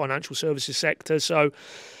that financial services sector. So,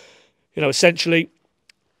 you know, essentially,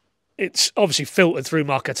 it's obviously filtered through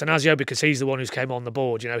Mark Attanasio, because he's the one who's came on the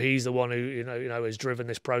board. You know, he's the one who you know has driven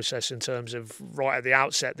this process in terms of right at the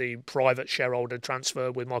outset the private shareholder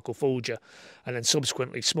transfer with Michael Folger, and then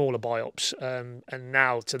subsequently smaller buy-ups, and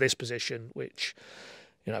now to this position, which,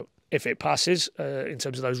 you know, if it passes in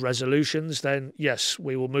terms of those resolutions, then yes,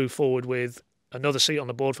 we will move forward with another seat on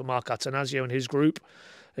the board for Mark Attanasio and his group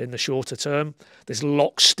in the shorter term. This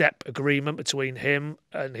lockstep agreement between him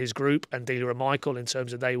and his group and Delia and Michael, in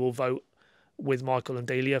terms of they will vote with Michael and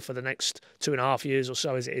Delia for the next 2.5 years or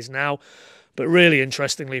so, as it is now. But really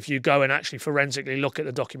interestingly, if you go and actually forensically look at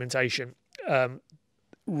the documentation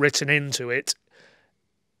written into it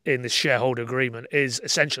in this shareholder agreement, is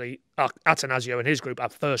essentially Attanasio and his group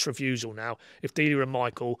have first refusal now. If Delia and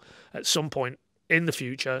Michael at some point in the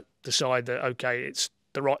future decide that, okay, it's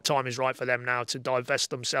the right time is right for them now to divest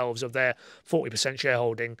themselves of their 40%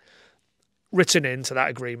 shareholding, written into that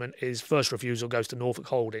agreement is first refusal goes to Norfolk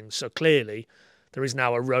Holdings. So clearly there is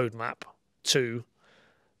now a roadmap to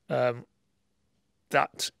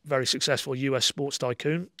that very successful US sports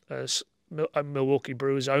tycoon, a Milwaukee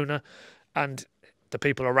Brewers owner, and the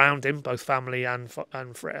people around him, both family and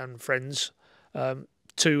friends,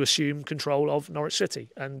 to assume control of Norwich City.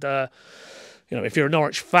 And you know, if you're a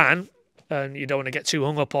Norwich fan, and you don't want to get too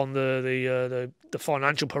hung up on the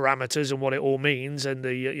financial parameters and what it all means, and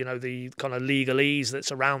the kind of legalese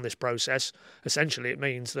that's around this process. Essentially, it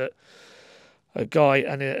means that a guy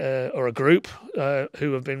and or a group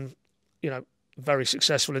who have been, very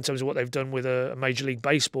successful in terms of what they've done with a Major League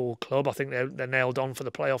Baseball club. I think they're nailed on for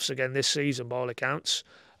the playoffs again this season, by all accounts.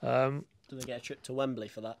 Do they get a trip to Wembley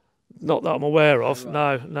for that? Not that I'm aware of.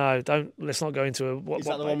 Right. No, don't. Let's not go into Is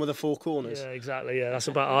that the one with the four corners? Yeah, exactly. Yeah, that's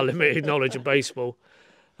about our limited knowledge of baseball.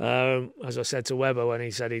 As I said to Webber when he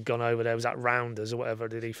said he'd gone over there, was that Rounders or whatever?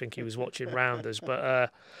 Did he think he was watching Rounders? But I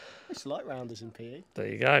used to like Rounders in PE. There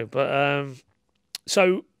you go. But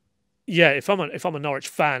so yeah, if I'm a Norwich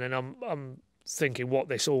fan and I'm thinking what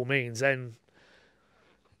this all means, then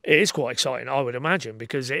it is quite exciting, I would imagine,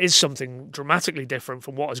 because it is something dramatically different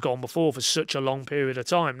from what has gone before for such a long period of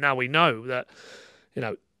time. Now we know that,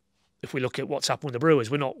 if we look at what's happened with the Brewers,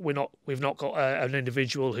 we've not got an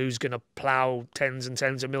individual who's going to plough tens and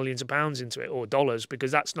tens of millions of pounds into it, or dollars,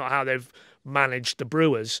 because that's not how they've managed the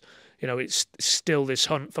Brewers. It's still this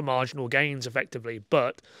hunt for marginal gains, effectively,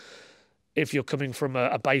 but if you're coming from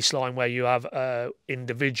a baseline where you have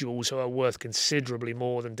individuals who are worth considerably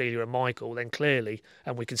more than Delia and Michael, then clearly,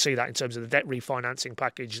 and we can see that in terms of the debt refinancing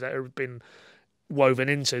package that have been woven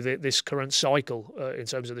into this current cycle in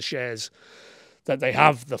terms of the shares, that they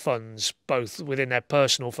have the funds, both within their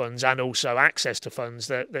personal funds and also access to funds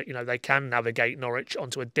that they can navigate Norwich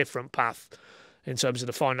onto a different path in terms of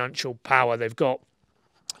the financial power they've got,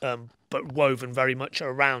 but woven very much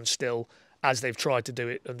around still, as they've tried to do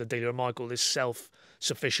it under Delia and Michael, this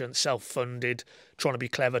self-sufficient, self-funded, trying to be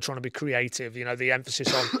clever, trying to be creative. The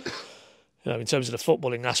emphasis on, in terms of the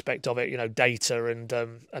footballing aspect of it, data and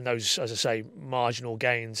those, as I say, marginal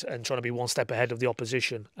gains, and trying to be one step ahead of the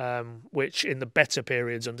opposition, which in the better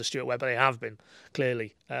periods under Stuart Webber they have been,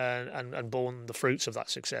 clearly, and borne the fruits of that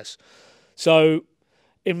success. So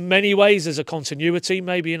in many ways there's a continuity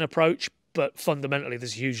maybe in approach, but fundamentally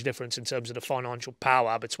there's a huge difference in terms of the financial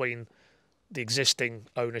power between the existing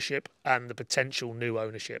ownership and the potential new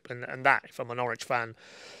ownership, and that, if I'm a Norwich fan,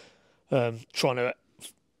 trying to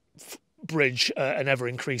bridge an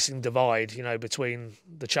ever-increasing divide, between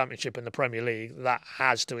the Championship and the Premier League, that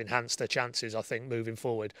has to enhance their chances, I think, moving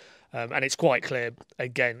forward. And it's quite clear,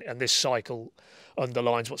 again, and this cycle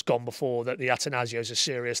underlines what's gone before, that the Atanasios are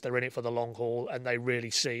serious, they're in it for the long haul, and they really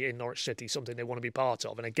see in Norwich City something they want to be part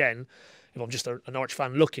of. And again, if I'm just a Norwich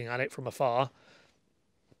fan looking at it from afar,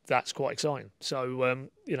 that's quite exciting. So,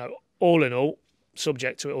 all in all,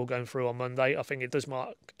 subject to it all going through on Monday, I think it does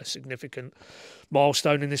mark a significant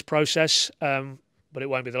milestone in this process, but it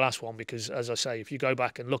won't be the last one, because, as I say, if you go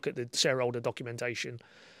back and look at the shareholder documentation,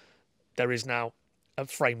 there is now a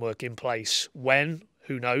framework in place. When,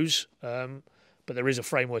 who knows, but there is a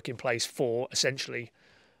framework in place for, essentially,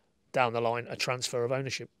 down the line, a transfer of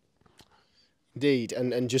ownership. Indeed,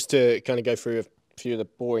 and just to kind of go through a few of the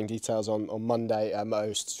boring details on Monday,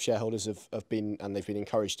 most shareholders have been, and they've been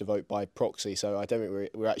encouraged to vote by proxy, so I don't think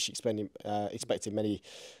we're actually expecting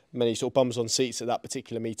many sort of bums on seats at that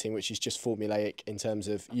particular meeting, which is just formulaic in terms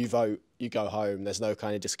of you vote, you go home. There's no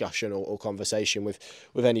kind of discussion or conversation with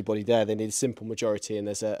anybody there. They need a simple majority, and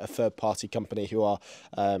there's a third-party company who are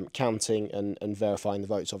counting and verifying the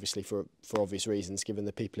votes, obviously for obvious reasons, given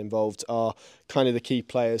the people involved are kind of the key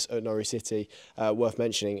players at Norwich City. Worth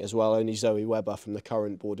mentioning as well, only Zoe Webber from the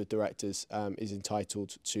current board of directors is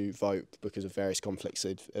entitled to vote because of various conflicts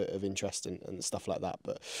of interest and stuff like that.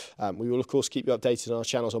 But we will, of course, keep you updated on our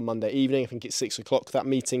channels on Monday evening. I think it's 6 o'clock that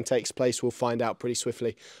meeting takes place. We'll find out pretty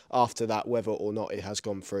swiftly after that whether or not it has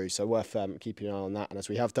gone through. So worth keeping an eye on that. And as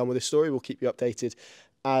we have done with this story, we'll keep you updated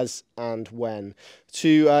as and when.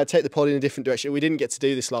 To take the pod in a different direction, we didn't get to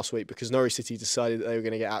do this last week because Norwich City decided that they were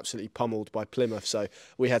going to get absolutely pummeled by Plymouth, so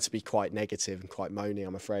we had to be quite negative and quite moany,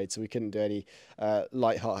 I'm afraid, so we couldn't do any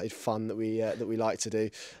light-hearted fun that we like to do.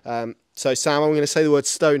 So Sam, I'm going to say the word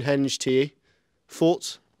Stonehenge to you.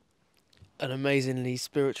 Thoughts? An amazingly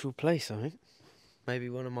spiritual place, I think. Maybe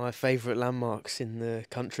one of my favourite landmarks in the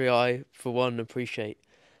country. I, for one, appreciate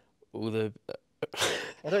all the...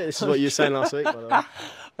 I don't think this is what you were saying last week, by the way.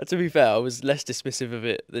 To be fair, I was less dismissive of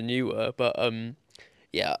it than you were, but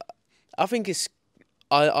yeah, I think it's...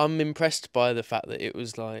 I'm impressed by the fact that it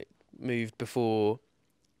was like moved before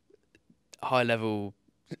high-level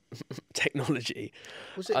technology.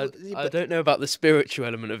 I don't know about the spiritual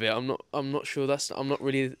element of it. I'm not sure. I'm not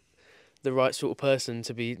really the right sort of person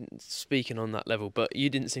to be speaking on that level. But you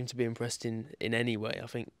didn't seem to be impressed in any way. I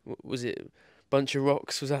think, was it bunch of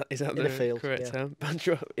rocks. Is that In a the field, correct yeah. term? Bunch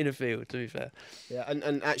of in a field. To be fair. Yeah,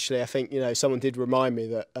 and actually, I think someone did remind me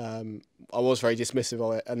that I was very dismissive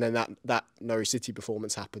of it, and then that Norwich City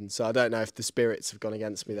performance happened. So I don't know if the spirits have gone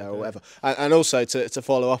against me there or whatever. And also to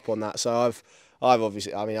follow up on that, so I've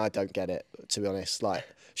obviously, I mean, I don't get it, to be honest. Like,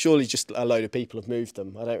 surely just a load of people have moved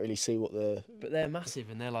them. I don't really see what the. But they're massive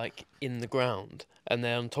and they're like in the ground and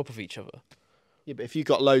they're on top of each other. Yeah, but if you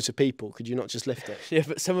got loads of people, could you not just lift it? Yeah,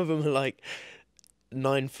 but some of them are like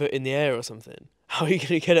 9 foot in the air or something. How are you going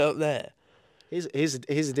to get it up there? Here's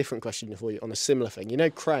a different question for you on a similar thing. You know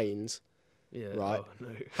cranes, Yeah. right? Oh,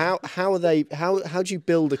 no. How are they? How do you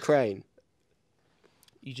build a crane?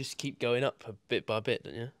 You just keep going up a bit by bit,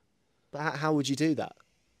 don't you? But how would you do that?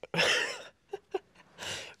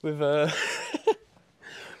 With a,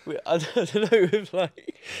 I don't know,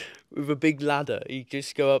 with a big ladder. You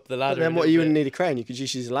just go up the ladder. But then what? You wouldn't need a crane. You could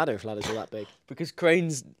just use a ladder if ladders are that big. Because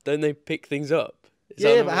cranes, don't they pick things up? Is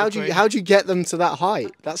Yeah, that but not how do you get them to that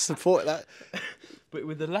height? That's the point. But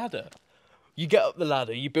with the ladder, you get up the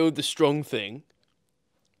ladder, you build the strong thing,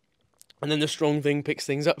 and then the strong thing picks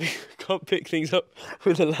things up. You can't pick things up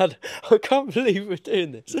with a ladder. I can't believe we're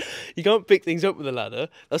doing this. You can't pick things up with a ladder.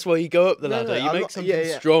 That's why you go up the ladder. You make something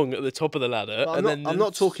strong at the top of the ladder. I'm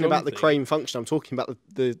not talking about the crane function. I'm talking about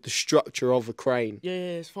the structure of a crane. Yeah,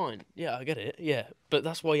 it's fine. Yeah, I get it. Yeah, but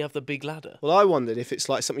that's why you have the big ladder. Well, I wondered if it's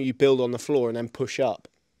like something you build on the floor and then push up.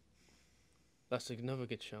 That's another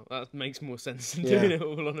good shout. That makes more sense than doing it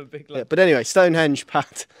all on a big ladder. Yeah, but anyway, Stonehenge,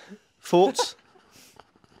 Pat. Thoughts?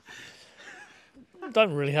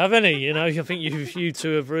 Don't really have any, I think you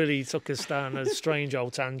two have really took us down a strange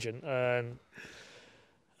old tangent, and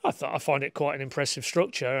I find it quite an impressive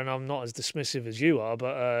structure, and I'm not as dismissive as you are,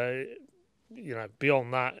 but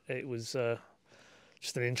beyond that, it was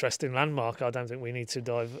just an interesting landmark. I don't think we need to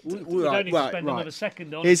dive. We don't need to spend another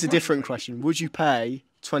second on. Here's a different question: would you pay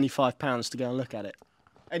 £25 to go and look at it?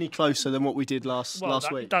 Any closer than what we did last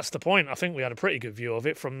week? That's the point. I think we had a pretty good view of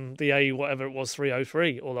it from the A, whatever it was,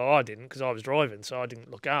 303. Although I didn't, because I was driving, so I didn't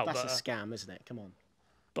look out. That's a scam, isn't it? Come on.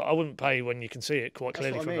 But I wouldn't pay when you can see it quite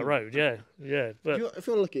clearly from the road. Yeah. But if you want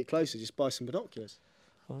to look at it closer, just buy some binoculars.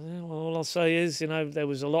 Well, all I'll say is, there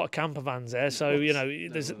was a lot of camper vans there, so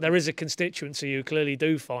there is a constituency who clearly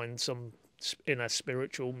do find some inner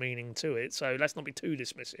spiritual meaning to it. So let's not be too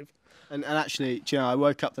dismissive. And actually, I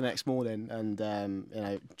woke up the next morning and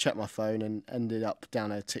checked my phone and ended up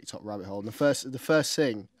down a TikTok rabbit hole. And the first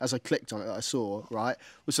thing as I clicked on it that I saw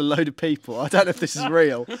was a load of people. I don't know if this is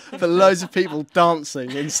real, but loads of people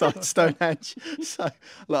dancing inside Stonehenge. So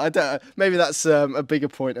I don't. Maybe that's a bigger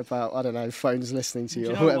point about phones listening to you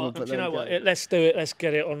or whatever. But what? Let's do it. Let's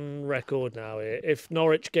get it on record now. If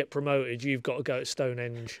Norwich get promoted, you've got to go to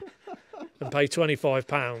Stonehenge and pay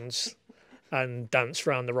 £25 and dance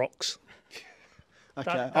round the rocks.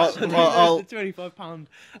 Okay. The £25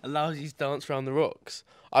 allows you to dance around the rocks.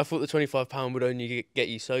 I thought the £25 would only get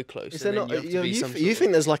you so close. Is there not? You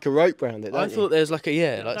think there's like a rope round it? I thought there's like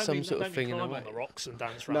some sort of thing in the way. On the rocks and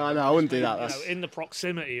dance round. No, I wouldn't do that. In the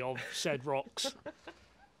proximity of said rocks,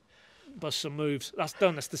 bust some moves. That's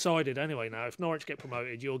done. That's decided anyway. Now, if Norwich get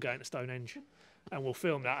promoted, you're going to Stonehenge, and we'll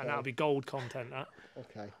film that, and that'll be gold content. That.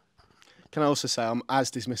 Okay. Can I also say I'm as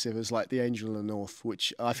dismissive as like the Angel in the North,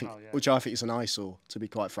 which I think is an eyesore, to be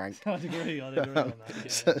quite frank. I'd agree on that.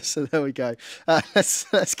 Yeah. So there we go.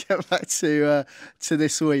 Let's get back to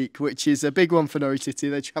this week, which is a big one for Norwich City.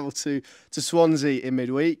 They travel to Swansea in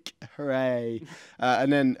midweek, hooray!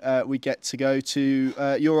 And then we get to go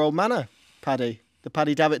to your old manor, Paddy, the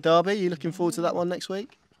Paddy Davitt derby. Are you looking forward to that one next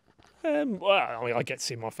week? Well, I get to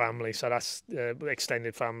see my family, so that's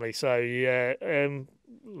extended family. So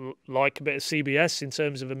like a bit of CBS in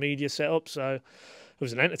terms of a media setup. So it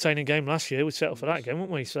was an entertaining game last year. We set up for that again,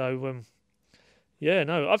 weren't we? So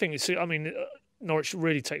I think it's. I mean, Norwich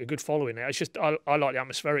really take a good following there. It's just I like the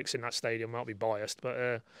atmospherics in that stadium. I'll be biased,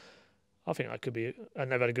 but I think that could be.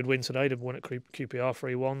 And they've had a good win today. They've won at QPR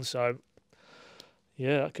 3-1. So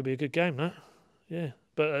that could be a good game. That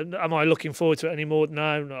But am I looking forward to it anymore?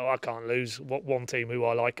 No, I can't lose. What one team who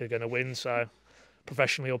I like are going to win. So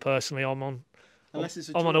professionally or personally, I'm on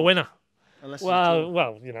a winner.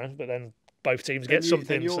 Well, but then both teams get something.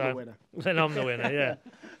 Then you're the winner. Then I'm the winner.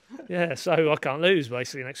 Yeah. So I can't lose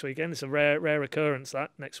basically next weekend. It's a rare occurrence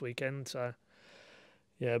that next weekend. So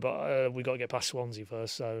but we got to get past Swansea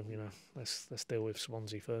first. So let's deal with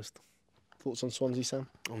Swansea first. Thoughts on Swansea, Sam?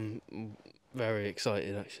 I'm very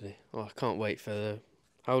excited actually. I can't wait for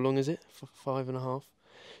how long is it? 5.5.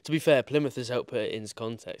 To be fair, Plymouth has helped put it into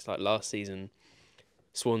context. Like last season,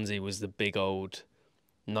 Swansea was the big old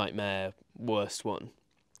nightmare worst one.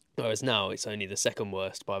 Whereas now it's only the second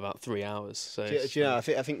worst by about 3 hours. So Do you know? I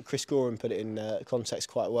think Chris Gorham put it in context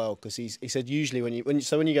quite well, because he said usually when you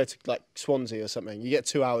go to like Swansea or something, you get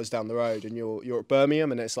 2 hours down the road and you're at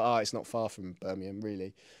Birmingham, and it's like, it's not far from Birmingham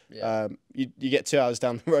really. Yeah. You get 2 hours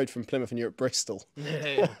down the road from Plymouth and you're at Bristol.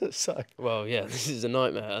 Yeah. So Well, yeah, this is a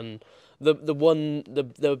nightmare. And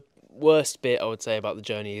the worst bit I would say about the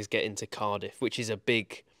journey is getting to Cardiff, which is a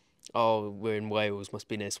big, oh, we're in Wales, must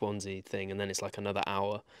be near Swansea thing, and then it's like another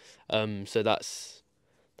hour. So that's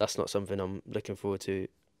not something I'm looking forward to,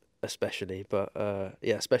 especially. But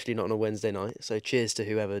yeah, especially not on a Wednesday night. So cheers to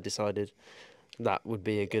whoever decided that would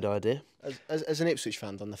be a good idea. as an Ipswich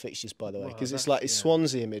fan on the fixtures, by the way, Well, because it's that's- yeah.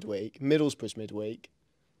 Swansea midweek, Middlesbrough's midweek.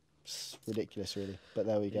 It's ridiculous, really. But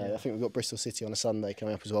there we go. Yeah. I think we've got Bristol City on a Sunday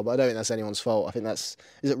coming up as well. But I don't think that's anyone's fault. I think is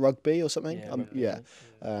it rugby or something? Yeah,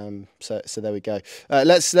 Yeah. So there we go.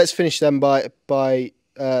 Let's finish then by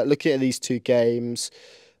looking at these two games.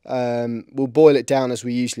 We'll boil it down as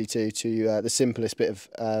we usually do to the simplest bit of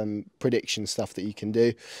prediction stuff that you can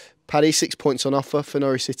do. Paddy, 6 points on offer for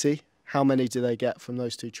Norwich City. How many do they get from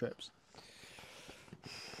those two trips?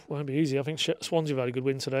 Won't be easy. I think Swansea have had a good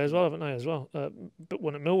win today as well, haven't they? As well, but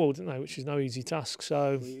won at Millwall, didn't they? Which is no easy task.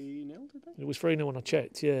 So 3-0, did they? it was 3-0 when I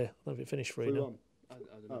checked. Yeah, I don't know if it finished 3-0. 3-1. I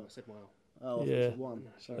don't know. I said wow. Oh, I Yeah. thought it was 1.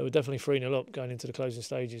 They were definitely 3-0 up going into the closing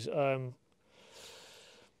stages. I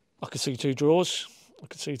could see two draws.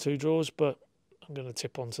 But I'm going to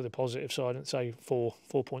tip onto the positive side and say 4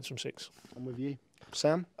 points from 6. I'm with you,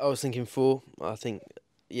 Sam. I was thinking 4. I think,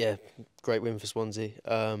 yeah, great win for Swansea.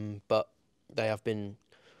 But they have been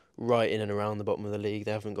right in and around the bottom of the league.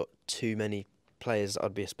 They haven't got too many players that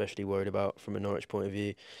I'd be especially worried about from a Norwich point of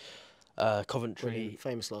view. Coventry. Brilliant.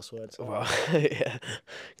 Famous last words. Well, yeah,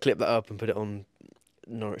 clip that up and put it on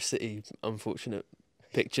Norwich City unfortunate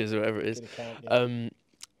pictures or whatever it is. Good account, yeah.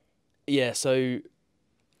 Yeah, so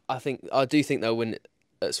I do think they'll win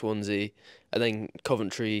at Swansea, and then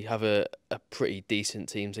Coventry have a pretty decent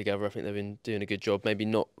team together. I think they've been doing a good job. Maybe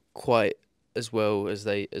not quite as well as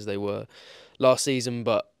they were last season,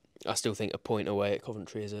 but I still think a point away at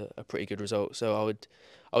Coventry is a pretty good result. So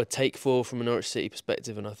I would take 4 from a Norwich City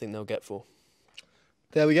perspective, and I think they'll get 4.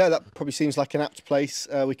 There we go. That probably seems like an apt place.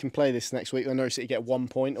 We can play this next week when Norwich City get 1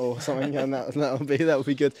 point or something, and that would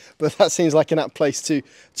be good. But that seems like an apt place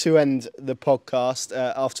to end the podcast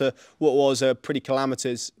after what was a pretty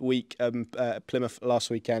calamitous week at Plymouth last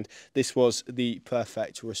weekend. This was the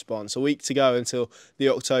perfect response. A week to go until the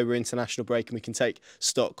October international break, and we can take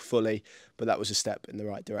stock fully. But that was a step in the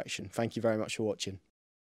right direction. Thank you very much for watching.